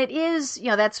 And it is,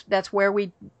 that's where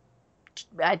we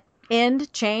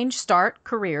end, change, start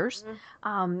careers.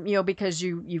 Because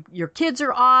your kids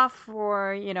are off,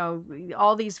 or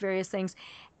all these various things,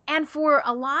 and for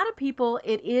a lot of people,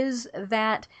 it is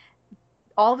that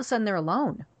all of a sudden they're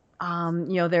alone.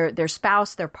 their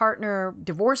spouse, their partner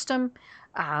divorced them.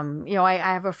 I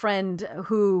have a friend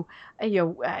who,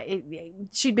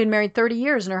 she'd been married 30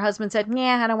 years and her husband said,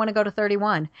 yeah, I don't want to go to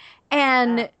 31.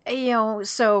 And,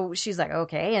 so she's like,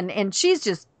 okay. And she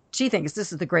thinks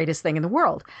this is the greatest thing in the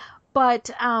world. But,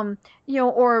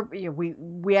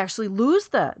 we actually lose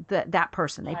that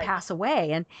person. They pass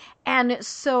away. And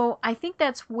so I think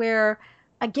that's where,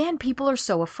 again, people are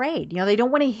so afraid, they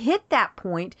don't want to hit that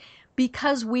point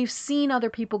because we've seen other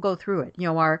people go through it.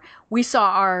 We saw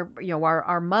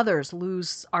our mothers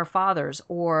lose our fathers,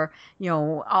 or,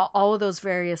 all of those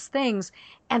various things.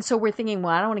 And so we're thinking,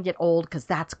 well, I don't want to get old because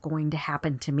that's going to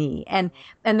happen to me. And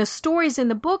the stories in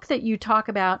the book that you talk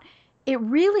about, it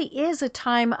really is a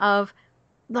time of,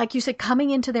 like you said, coming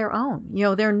into their own.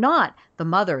 They're not the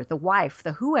mother, the wife,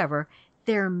 the whoever.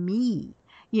 They're me.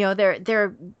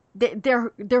 They're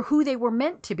who they were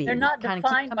meant to be. They're not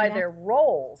defined by their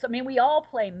roles. I mean, we all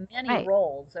play many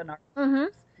roles in our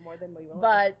lives, more than we want.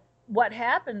 But what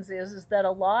happens is that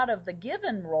a lot of the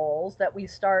given roles that we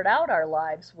start out our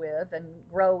lives with and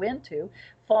grow into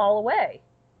fall away.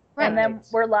 Right. And then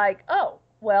we're like, oh,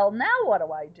 well, now what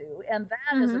do I do? And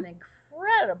that is an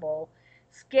incredible,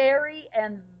 scary,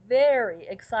 and very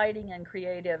exciting and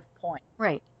creative point.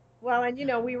 Right. Well,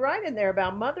 and we write in there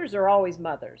about mothers are always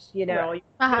mothers. Right. You're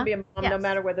going to be a mom no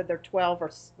matter whether they're 12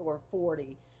 or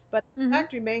 40. But the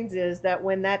fact remains is that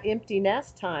when that empty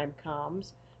nest time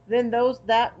comes, then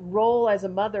that role as a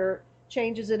mother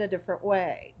changes in a different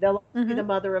way. They'll be the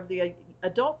mother of the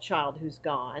adult child who's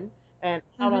gone and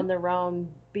out on their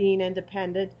own, being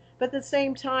independent. But at the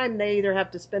same time, they either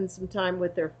have to spend some time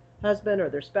with their husband or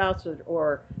their spouse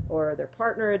or their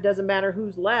partner. It doesn't matter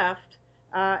who's left.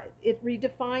 It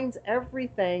redefines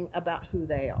everything about who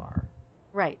they are.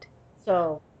 Right.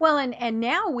 So well, and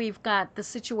now we've got the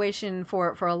situation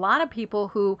for a lot of people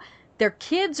who their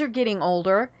kids are getting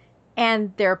older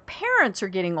and their parents are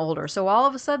getting older. So all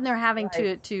of a sudden they're having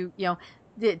to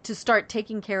start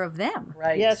taking care of them.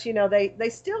 Right. Yes, they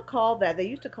still call that. They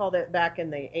used to call that back in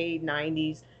the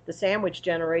 90s the sandwich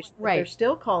generation. Right. They're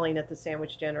still calling it the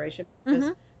sandwich generation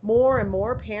because more and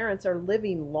more parents are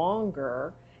living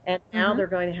longer. And now they're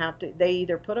going to have to, they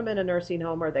either put them in a nursing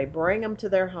home or they bring them to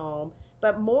their home.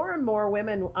 But more and more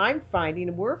women,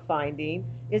 we're finding,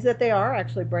 is that they are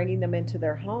actually bringing them into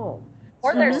their home.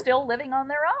 Or they're still living on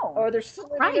their own. Or they're still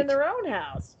living in their own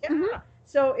house. Yeah.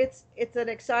 So it's an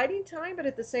exciting time, but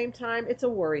at the same time, it's a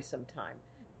worrisome time.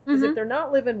 Because if they're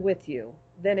not living with you,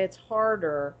 then it's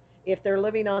harder. If they're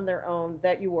living on their own,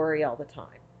 that you worry all the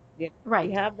time. Right.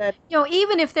 You have that.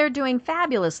 Even if they're doing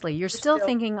fabulously, you're still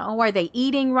thinking, oh, are they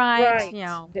eating right?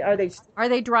 Are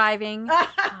they driving?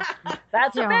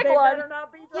 That's a big one. Better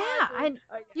not be Yeah, driving.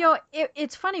 and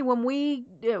it's funny when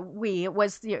it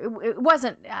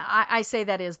wasn't. I say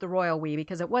that is the royal we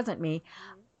because it wasn't me.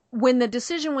 When the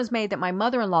decision was made that my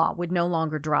mother-in-law would no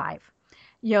longer drive,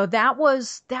 that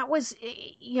was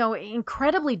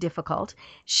incredibly difficult.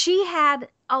 She had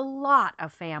a lot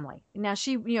of family. Now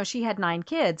she had 9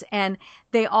 kids and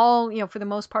they all, for the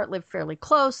most part lived fairly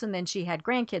close. And then she had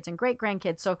grandkids and great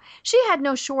grandkids. So she had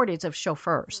no shortage of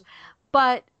chauffeurs,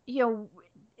 but,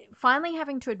 finally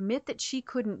having to admit that she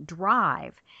couldn't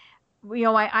drive,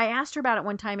 I asked her about it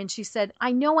one time and she said,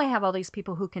 I know I have all these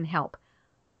people who can help,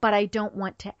 but I don't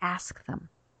want to ask them.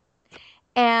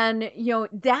 And,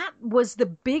 that was the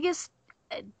biggest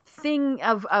thing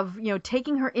of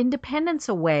taking her independence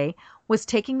away was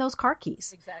taking those car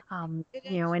keys. Exactly.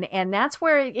 And that's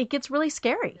where it gets really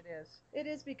scary. It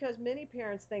is because many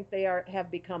parents think they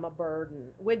have become a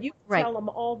burden. When you tell them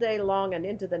all day long and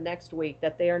into the next week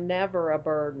that they are never a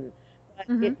burden,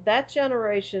 that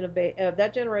generation of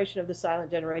the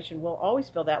silent generation will always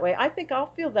feel that way. I think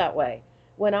I'll feel that way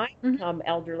when I become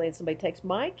elderly and somebody takes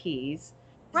my keys.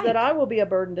 That I will be a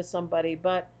burden to somebody,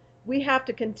 but we have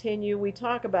to continue. We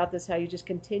talk about this, how you just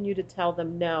continue to tell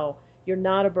them, no, you're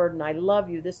not a burden. I love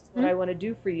you. This is what I want to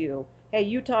do for you. Hey,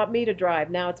 you taught me to drive.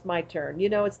 Now it's my turn.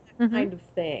 It's that kind of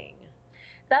thing.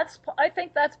 I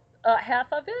think that's half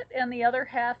of it. And the other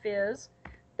half is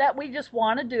that we just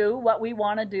want to do what we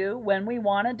want to do when we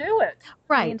want to do it.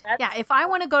 Right. If I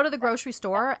want to go to the grocery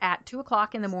store at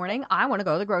 2:00 in the morning, I want to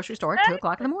go to the grocery store at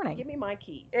 2:00 in the morning. Give me my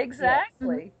keys.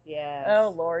 Exactly. Yes. Oh,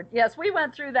 Lord. Yes, we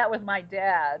went through that with my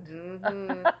dad.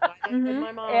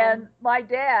 My mom. And my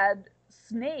dad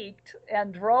sneaked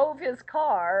and drove his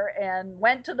car and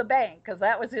went to the bank because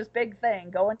that was his big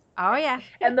thing. Oh, yeah.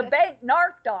 And the bank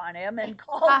narked on him and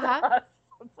called us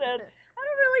and said, I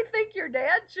don't really think your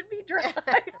dad should be driving.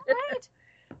 Right.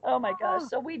 Oh my gosh.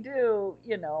 So we do,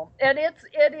 and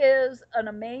it is an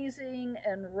amazing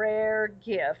and rare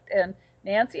gift. And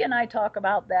Nancy and I talk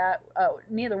about that.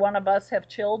 Neither one of us have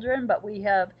children, but we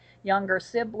have younger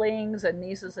siblings and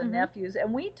nieces and nephews,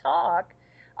 and we talk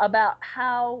about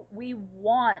how we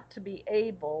want to be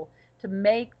able to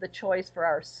make the choice for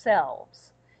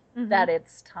ourselves that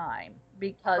it's time,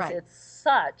 because it's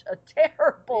such a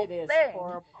terrible thing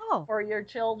for your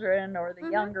children or the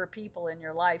younger people in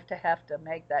your life to have to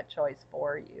make that choice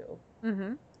for you.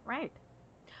 Right.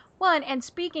 Well, and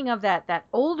speaking of that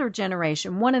older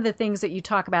generation, one of the things that you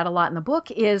talk about a lot in the book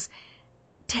is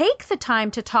take the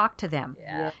time to talk to them.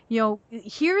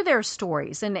 Hear their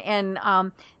stories, and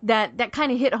that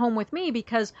kind of hit home with me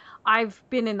because I've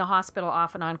been in the hospital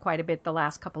off and on quite a bit the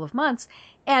last couple of months,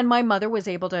 and my mother was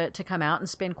able to come out and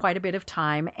spend quite a bit of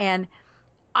time, and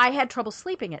I had trouble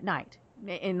sleeping at night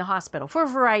in the hospital for a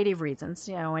variety of reasons,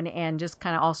 and just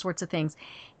kind of all sorts of things,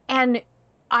 and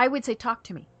I would say, talk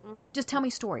to me. Just tell me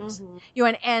stories.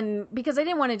 And because I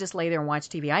didn't want to just lay there and watch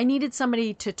TV, I needed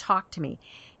somebody to talk to me.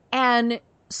 And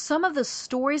some of the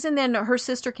stories, and then her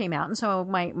sister came out, and so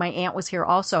my aunt was here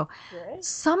also. Right.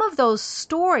 Some of those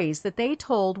stories that they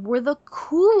told were the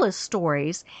coolest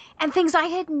stories and things I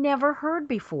had never heard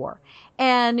before.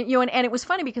 And and it was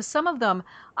funny because some of them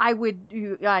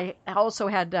I also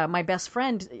had my best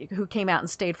friend who came out and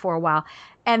stayed for a while,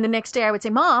 and the next day I would say,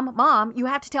 Mom, you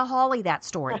have to tell Holly that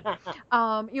story,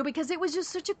 because it was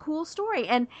just such a cool story.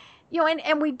 And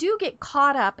and we do get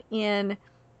caught up in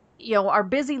our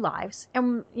busy lives,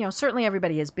 and certainly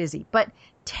everybody is busy, but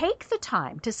take the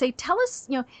time to say, tell us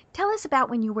about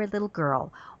when you were a little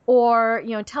girl, or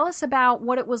tell us about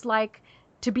what it was like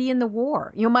to be in the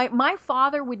war. My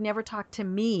father would never talk to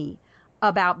me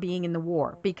about being in the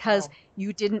war because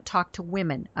you didn't talk to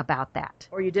women about that,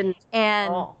 or you didn't.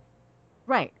 And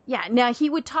right. Yeah. Now he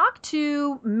would talk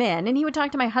to men, and he would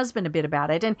talk to my husband a bit about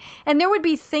it. And there would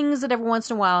be things that every once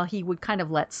in a while he would kind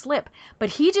of let slip, but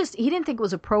he didn't think it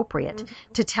was appropriate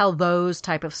to tell those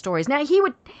type of stories. Now he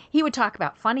would talk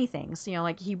about funny things,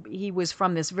 like he was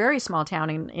from this very small town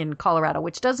in Colorado,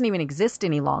 which doesn't even exist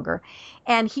any longer.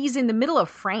 And he's in the middle of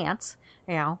France,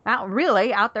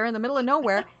 out there in the middle of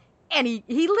nowhere. And he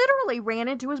literally ran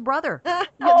into his brother.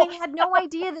 They had no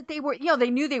idea that they were, they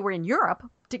knew they were in Europe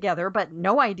together, but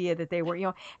no idea that they were,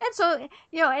 and so,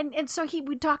 and so he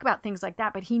would talk about things like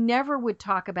that, but he never would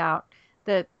talk about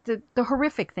the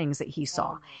horrific things that he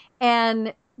saw.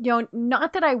 And,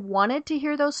 not that I wanted to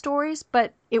hear those stories,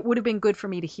 but it would have been good for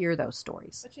me to hear those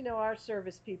stories. But our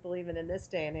service people, even in this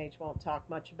day and age, won't talk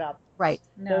much about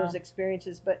those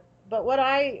experiences. But what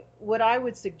I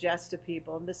would suggest to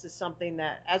people, and this is something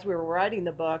that as we were writing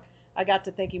the book, I got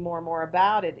to thinking more and more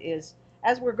about it, is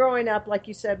as we're growing up, like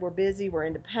you said, we're busy, we're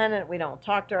independent, we don't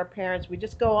talk to our parents, we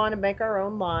just go on and make our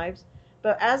own lives.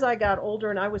 But as I got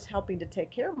older and I was helping to take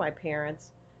care of my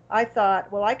parents, I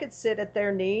thought, well, I could sit at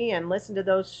their knee and listen to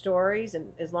those stories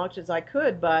and as long as I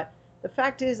could, but the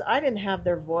fact is I didn't have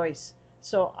their voice.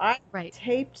 So I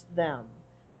taped them.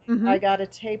 I got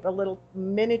a little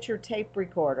miniature tape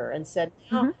recorder and said,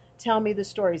 now tell me the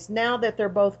stories. Now that they're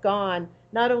both gone,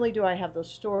 not only do I have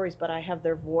those stories, but I have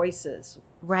their voices.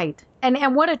 Right.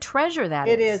 And what a treasure that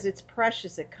is. It is. It's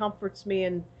precious. It comforts me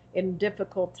in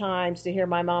difficult times to hear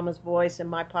my mama's voice and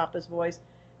my papa's voice.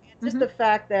 Just the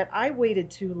fact that I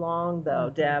waited too long, though,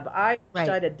 Deb. I wish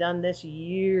I'd have done this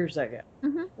years ago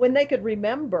when they could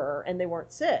remember and they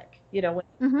weren't sick. When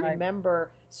they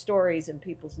remember stories and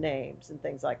people's names and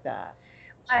things like that.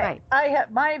 I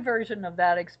had my version of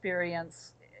that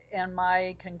experience, and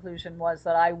my conclusion was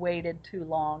that I waited too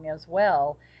long as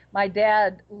well. My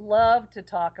dad loved to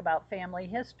talk about family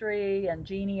history and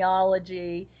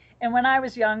genealogy. And when I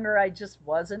was younger, I just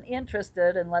wasn't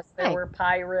interested unless there were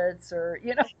pirates or,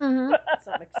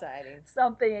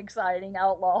 something exciting,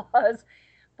 outlaws.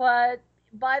 But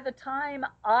by the time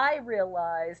I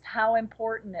realized how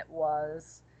important it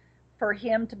was for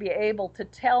him to be able to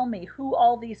tell me who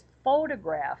all these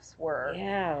photographs were.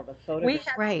 Yeah, the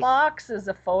photographs. We had boxes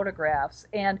of photographs,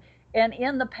 and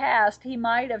in the past, he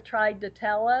might have tried to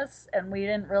tell us, and we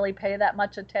didn't really pay that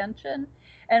much attention.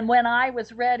 And when I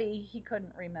was ready, he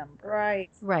couldn't remember.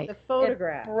 Right. The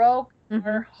photographs. It broke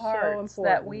our hearts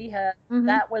that we had,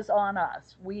 that was on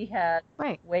us. We had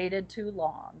waited too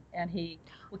long. And he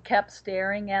kept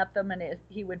staring at them, and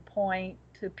he would point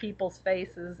to people's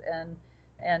faces,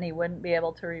 and he wouldn't be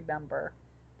able to remember.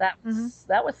 That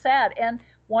was sad. And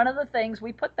one of the things,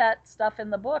 we put that stuff in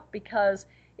the book because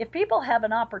if people have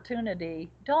an opportunity,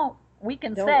 don't wait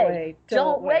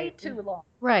too long.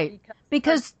 Right.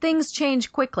 Because things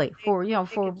change quickly for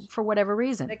whatever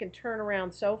reason. They can turn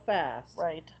around so fast.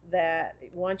 Right. That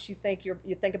once you think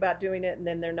about doing it and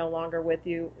then they're no longer with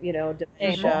you,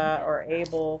 dementia or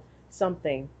able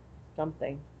something.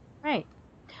 something. Right.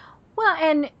 Well,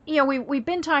 and we've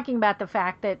been talking about the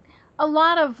fact that a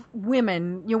lot of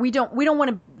women, we don't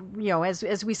want to,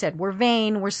 as we said, we're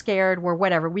vain, we're scared, we're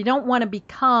whatever. We don't want to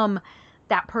become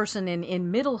that person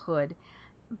in middlehood.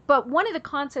 But one of the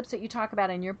concepts that you talk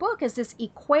about in your book is this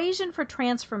equation for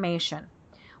transformation,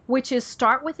 which is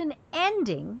start with an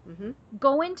ending,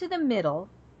 go into the middle,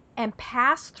 and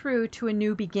pass through to a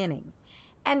new beginning.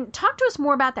 And talk to us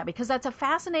more about that, because that's a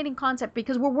fascinating concept,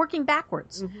 because we're working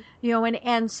backwards,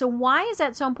 and so why is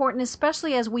that so important,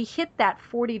 especially as we hit that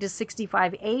 40 to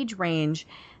 65 age range,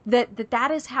 that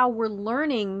is how we're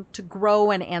learning to grow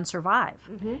and survive.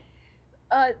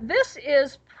 This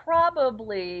is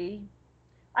probably,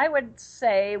 I would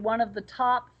say, one of the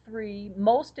top 3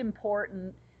 most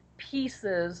important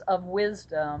pieces of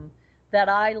wisdom that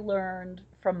I learned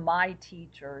from my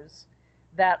teachers,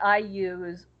 that I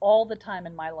use all the time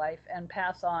in my life and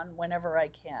pass on whenever I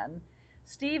can.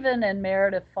 Stephen and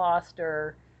Meredith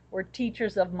Foster were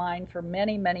teachers of mine for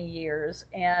many, many years,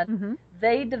 and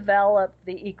they developed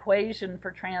the equation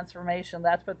for transformation.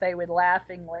 That's what they would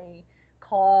laughingly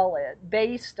call it,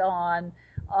 based on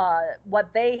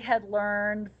what they had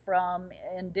learned from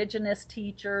indigenous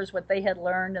teachers, what they had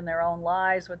learned in their own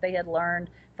lives, what they had learned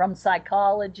from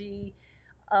psychology.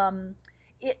 And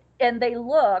they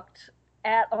looked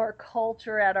at our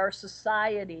culture, at our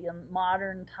society in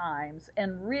modern times,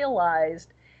 and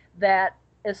realized that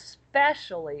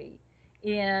especially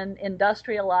in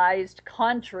industrialized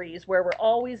countries where we're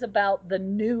always about the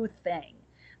new thing,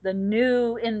 the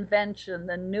new invention,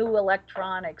 the new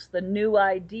electronics, the new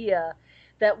idea,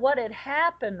 that what had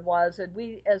happened was that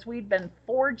as we'd been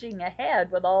forging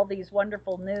ahead with all these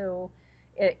wonderful new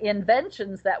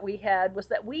inventions that we had, was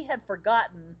that we had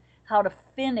forgotten how to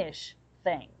finish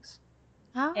things.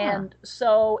 And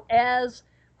so as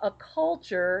a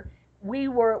culture, we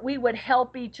would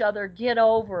help each other get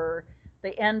over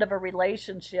the end of a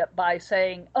relationship by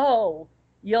saying, "Oh,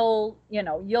 you'll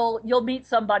meet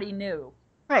somebody new."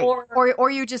 Right. Or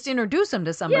you just introduce them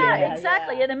to somebody. Yeah,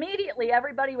 exactly. Yeah. And immediately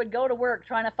everybody would go to work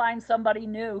trying to find somebody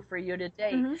new for you to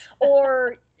date.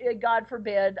 Or, God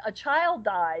forbid, a child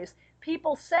dies.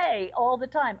 People say all the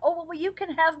time, "Oh, well, you can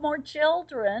have more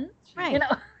children." Right.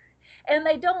 And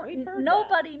they don't,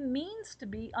 nobody means to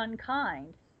be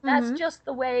unkind. That's just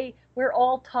the way we're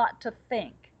all taught to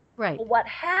think. Right. But what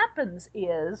happens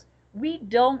is we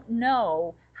don't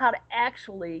know how to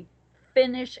actually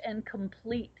finish and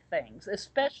complete things,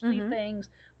 especially things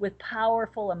with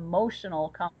powerful emotional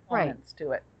components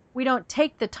to it. We don't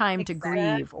take the time to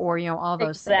grieve or, all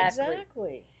those things.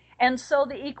 Exactly. And so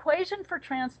the equation for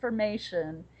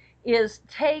transformation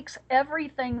takes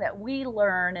everything that we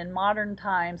learn in modern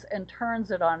times and turns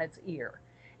it on its ear.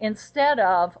 Instead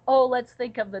of, oh, let's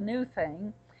think of the new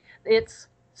thing, it's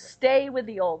stay with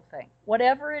the old thing.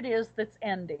 Whatever it is that's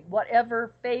ending,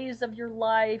 whatever phase of your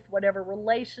life, whatever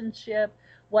relationship,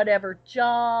 whatever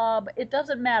job, it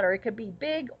doesn't matter. It could be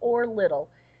big or little.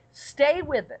 Stay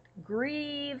with it.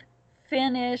 Grieve,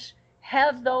 finish,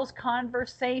 have those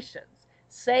conversations.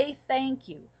 Say thank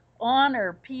you.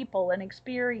 Honor people and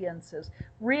experiences.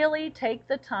 Really take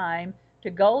the time to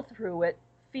go through it,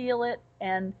 feel it,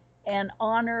 and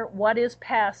honor what is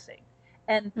passing,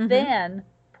 and then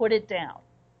put it down.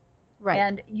 Right.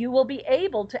 And you will be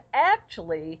able to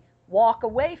actually walk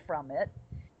away from it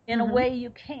in a way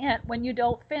you can't when you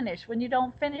don't finish. When you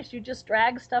don't finish, you just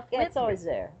drag stuff with you. It's always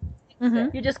there.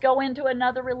 You just go into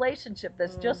another relationship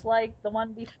that's just like the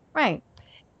one before. Right.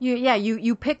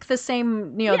 You pick the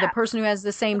same, the person who has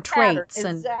the same traits.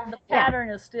 And the pattern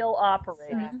is still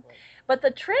operating. But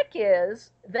the trick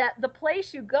is that the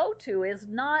place you go to is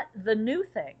not the new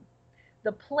thing.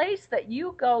 The place that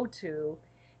you go to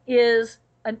is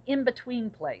an in-between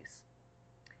place.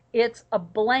 It's a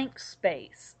blank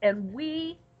space. And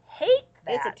we hate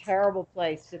that. It's a terrible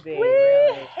place to be. We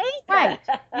really. hate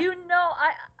that.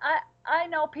 I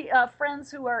know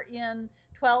friends who are in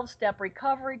 12-step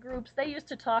recovery groups. They used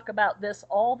to talk about this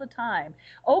all the time.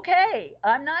 Okay,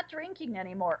 I'm not drinking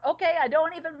anymore. Okay, I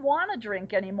don't even want to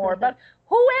drink anymore. But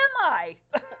who am I?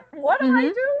 What am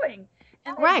I doing?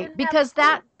 Right, because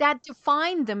that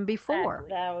defined them before. Exactly.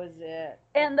 That was it.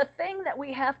 And the thing that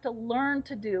we have to learn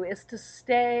to do is to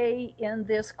stay in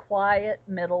this quiet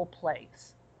middle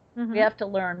place. We have to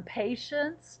learn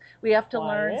patience. We have to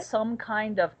learn some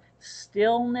kind of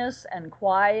stillness and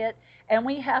quiet. And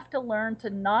we have to learn to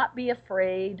not be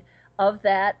afraid of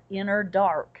that inner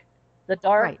dark. The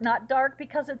dark, not dark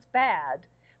because it's bad,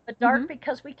 but dark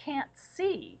because we can't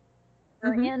see.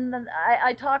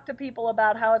 I talk to people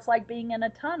about how it's like being in a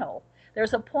tunnel.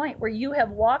 There's a point where you have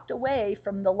walked away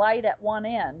from the light at one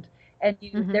end, and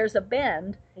there's a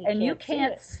bend, and you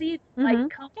can't see the light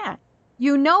coming. Yeah.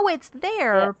 You know it's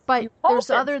there, but there's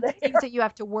other there. things that you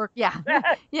have to work. Yeah.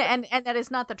 Yeah. And that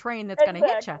is not the train that's going to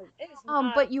hit you.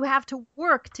 But you have to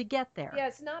work to get there. Yeah,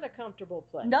 it's not a comfortable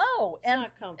place. No. It's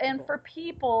not comfortable. And for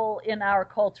people in our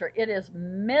culture, it is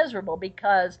miserable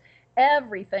because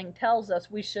everything tells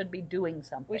us we should be doing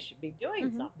something. We should be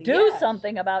doing something. Do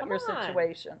something about your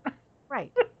situation.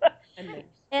 Right.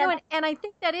 And I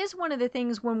think that is one of the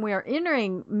things when we're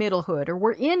entering middlehood, or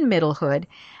we're in middlehood,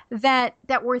 that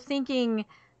we're thinking,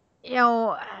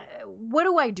 what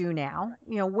do I do now?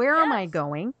 Where am I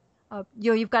going?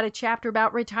 You've got a chapter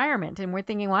about retirement, and we're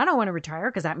thinking, well, I don't want to retire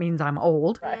because that means I'm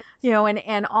old, right.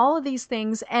 And all of these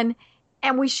things. And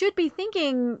we should be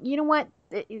thinking, you know what,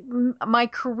 my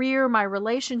career, my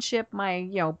relationship, my,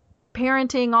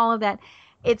 parenting, all of that,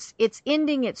 it's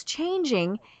ending, it's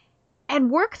changing,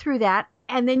 and work through that.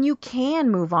 And then you can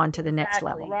move on to the next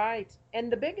level. Right. And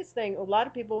the biggest thing, a lot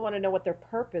of people want to know what their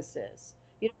purpose is.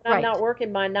 I'm not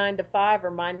working my 9 to 5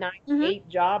 or my 9 to 8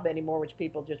 job anymore, which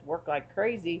people just work like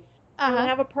crazy. They don't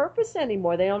have a purpose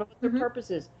anymore. They don't know what their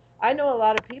purpose is. I know a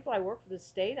lot of people, I work for the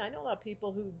state, I know a lot of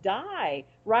people who die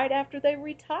right after they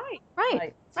retire.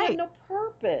 Right. They have no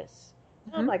purpose.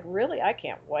 I'm like, really? I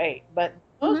can't wait. But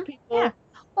most people... Yeah.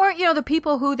 Or, the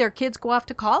people who their kids go off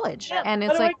to college. And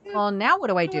it's like, well, now what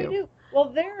do I do?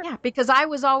 Well, because I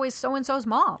was always so-and-so's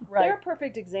mom. Right. They're a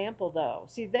perfect example, though.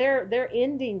 See, they're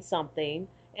ending something,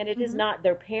 and it is not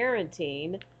their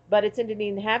parenting, but it's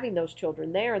ending having those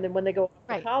children there. And then when they go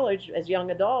off to college as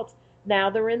young adults, now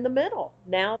they're in the middle.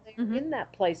 Now they're in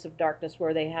that place of darkness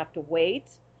where they have to wait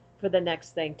for the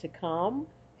next thing to come.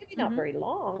 Maybe not very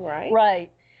long, right?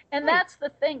 Right. And that's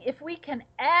the thing. If we can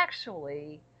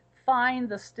actually find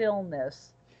the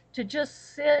stillness to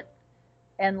just sit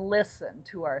and listen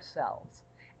to ourselves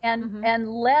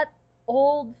and let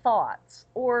old thoughts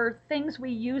or things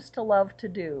we used to love to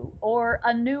do or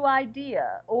a new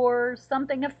idea or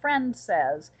something a friend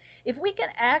says, if we can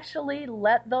actually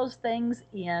let those things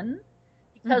in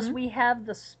because we have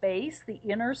the space, the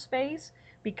inner space,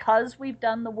 because we've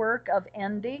done the work of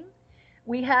ending,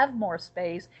 we have more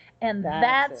space, and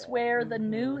that's where the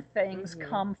new things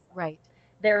come from. Right.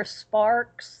 They're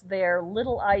sparks, they're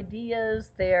little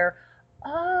ideas, they're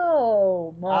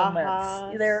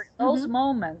moments. They're those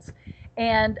moments.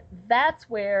 And that's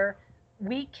where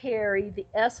we carry the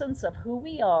essence of who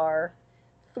we are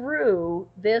through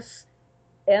this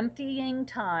emptying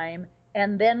time,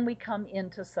 and then we come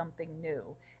into something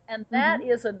new. And that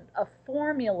is a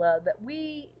formula that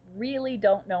we really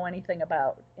don't know anything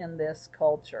about in this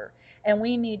culture, and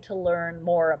we need to learn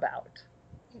more about.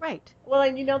 Right. Well,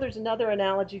 and there's another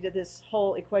analogy to this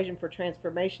whole equation for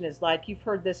transformation is like, you've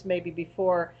heard this maybe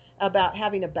before about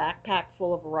having a backpack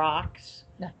full of rocks.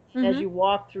 As you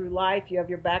walk through life, you have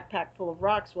your backpack full of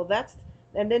rocks. Well,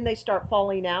 and then they start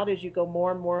falling out as you go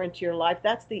more and more into your life.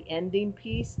 That's the ending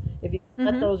piece. If you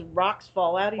let those rocks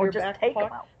fall out of your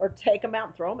backpack, or take them out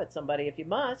and throw them at somebody if you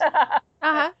must.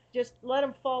 Just let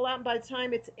them fall out, and by the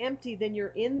time it's empty, then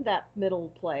you're in that middle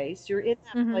place. You're in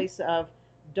that place of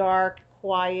dark,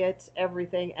 quiet,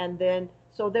 everything. And then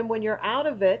when you're out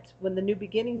of it, when the new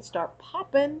beginnings start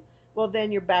popping, well,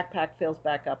 then your backpack fills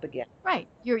back up again. Right.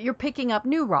 You're picking up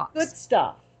new rocks. Good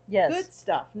stuff. Yes. Good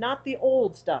stuff, not the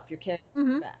old stuff you're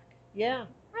carrying back. Yeah.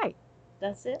 Right.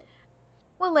 That's it.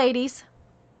 Well, ladies,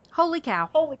 holy cow.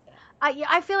 Holy cow.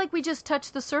 I feel like we just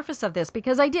touched the surface of this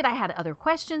because I had other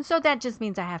questions, so that just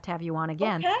means I have to have you on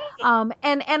again. Okay.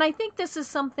 And I think this is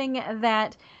something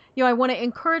that, I want to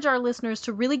encourage our listeners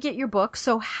to really get your book.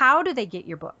 So how do they get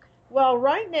your book? Well,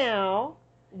 right now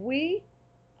we're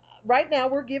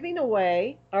giving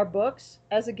away our books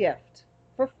as a gift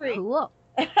for free. Cool.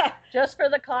 Just for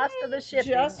the cost of the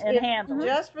shipping and handling.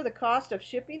 Just for the cost of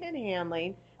shipping and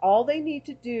handling. All they need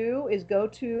to do is go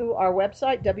to our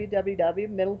website,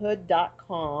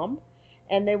 www.middlehood.com,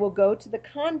 and they will go to the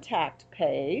contact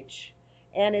page,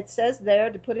 and it says there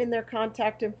to put in their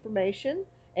contact information,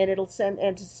 and to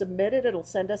submit it, it'll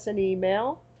send us an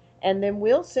email, and then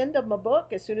we'll send them a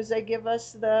book as soon as they give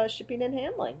us the shipping and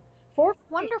handling.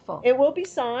 Wonderful. It will be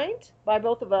signed by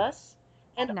both of us.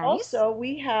 And nice. Also,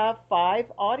 we have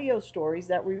 5 audio stories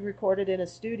that we recorded in a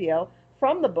studio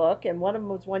from the book, and one of them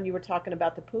was one you were talking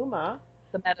about, the Puma.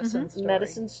 The medicine story.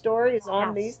 Medicine story is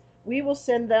on these. We will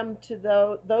send them to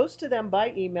those to them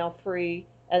by email free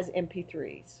as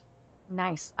MP3s.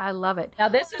 Nice. I love it. Now,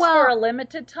 this is for a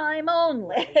limited time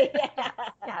only.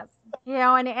 Yes.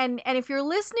 And if you're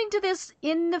listening to this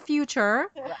in the future,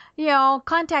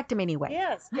 contact him anyway.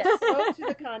 Yes. Go to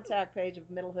the contact page of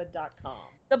middlehood.com.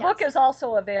 The book is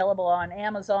also available on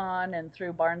Amazon and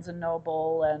through Barnes &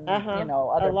 Noble and,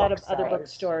 other a lot of other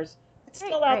bookstores. It's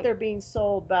still out there being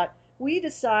sold, but we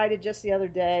decided just the other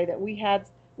day that we had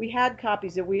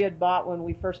copies that we had bought when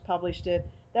we first published it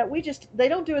that they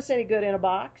don't do us any good in a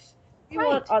box. We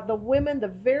want the women, the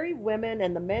very women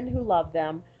and the men who love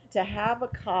them, to have a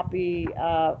copy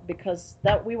because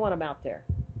we want them out there.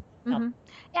 Mm-hmm.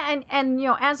 Yeah, and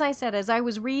as I said, as I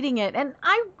was reading it, and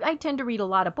I tend to read a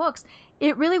lot of books,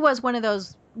 it really was one of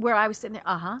those where I was sitting there,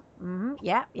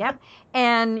 yep.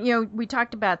 And, we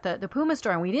talked about the Puma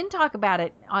story, and we didn't talk about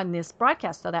it on this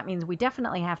broadcast, so that means we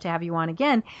definitely have to have you on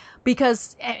again,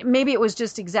 because maybe it was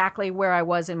just exactly where I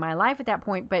was in my life at that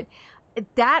point, but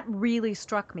that really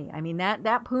struck me. I mean,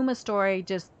 that Puma story,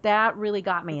 that really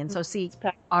got me. And so,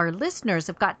 our listeners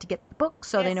have got to get the book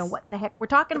so they know what the heck we're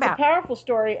talking about. It's a powerful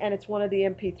story, and it's one of the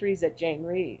MP3s that Jane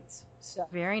reads. So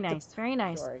very nice, very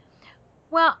nice. Story.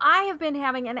 Well, I have been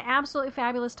having an absolutely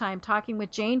fabulous time talking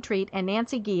with Jane Treat and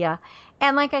Nancy Geha.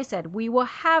 And like I said, we will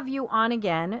have you on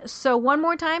again. So one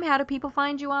more time, how do people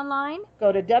find you online?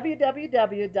 Go to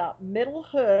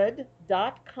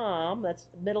www.middlehood.com. That's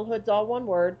Middlehood's all one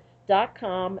word.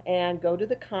 .com, and go to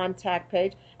the contact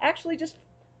page. Actually, just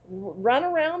run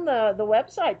around the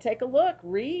website, take a look,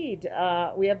 read.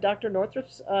 We have Dr.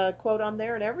 Northrup's quote on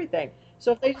there and everything.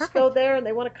 So if they just go there and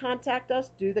they want to contact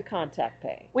us, do the contact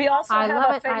page. We also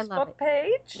have a Facebook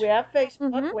page. We have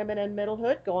Facebook, Women in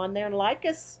Middlehood. Go on there and like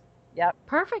us. Yep.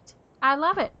 Perfect. I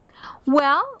love it.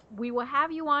 Well, we will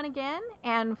have you on again.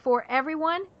 And for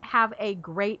everyone, have a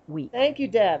great week. Thank you,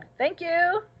 Deb. Thank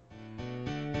you.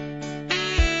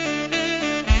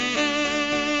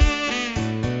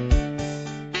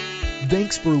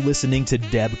 Thanks for listening to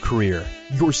Deb Career,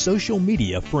 your social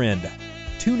media friend.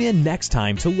 Tune in next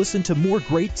time to listen to more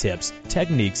great tips,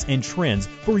 techniques, and trends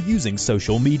for using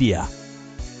social media.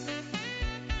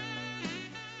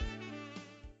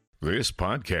 This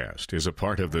podcast is a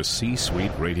part of the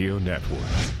C-Suite Radio Network.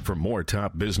 For more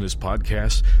top business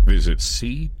podcasts, visit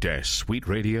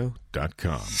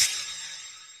c-suiteradio.com.